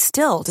budget, we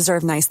still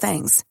deserve nice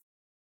things.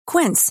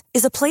 Quince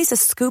is a place to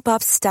scoop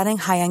up stunning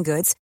high-end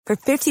goods for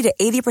 50 to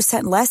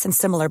 80% less than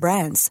similar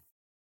brands.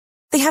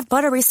 They have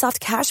buttery soft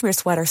cashmere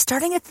sweaters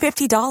starting at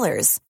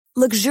 $50,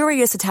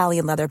 luxurious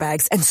Italian leather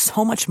bags, and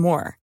so much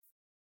more.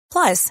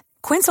 Plus,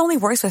 Quince only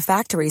works with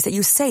factories that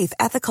use safe,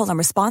 ethical, and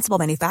responsible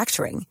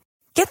manufacturing.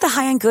 Get the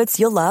high-end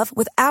goods you'll love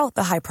without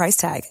the high price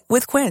tag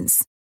with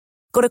Quince.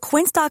 Go to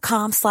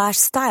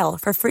quince.com/style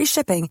for free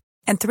shipping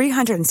and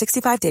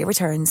 365-day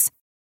returns.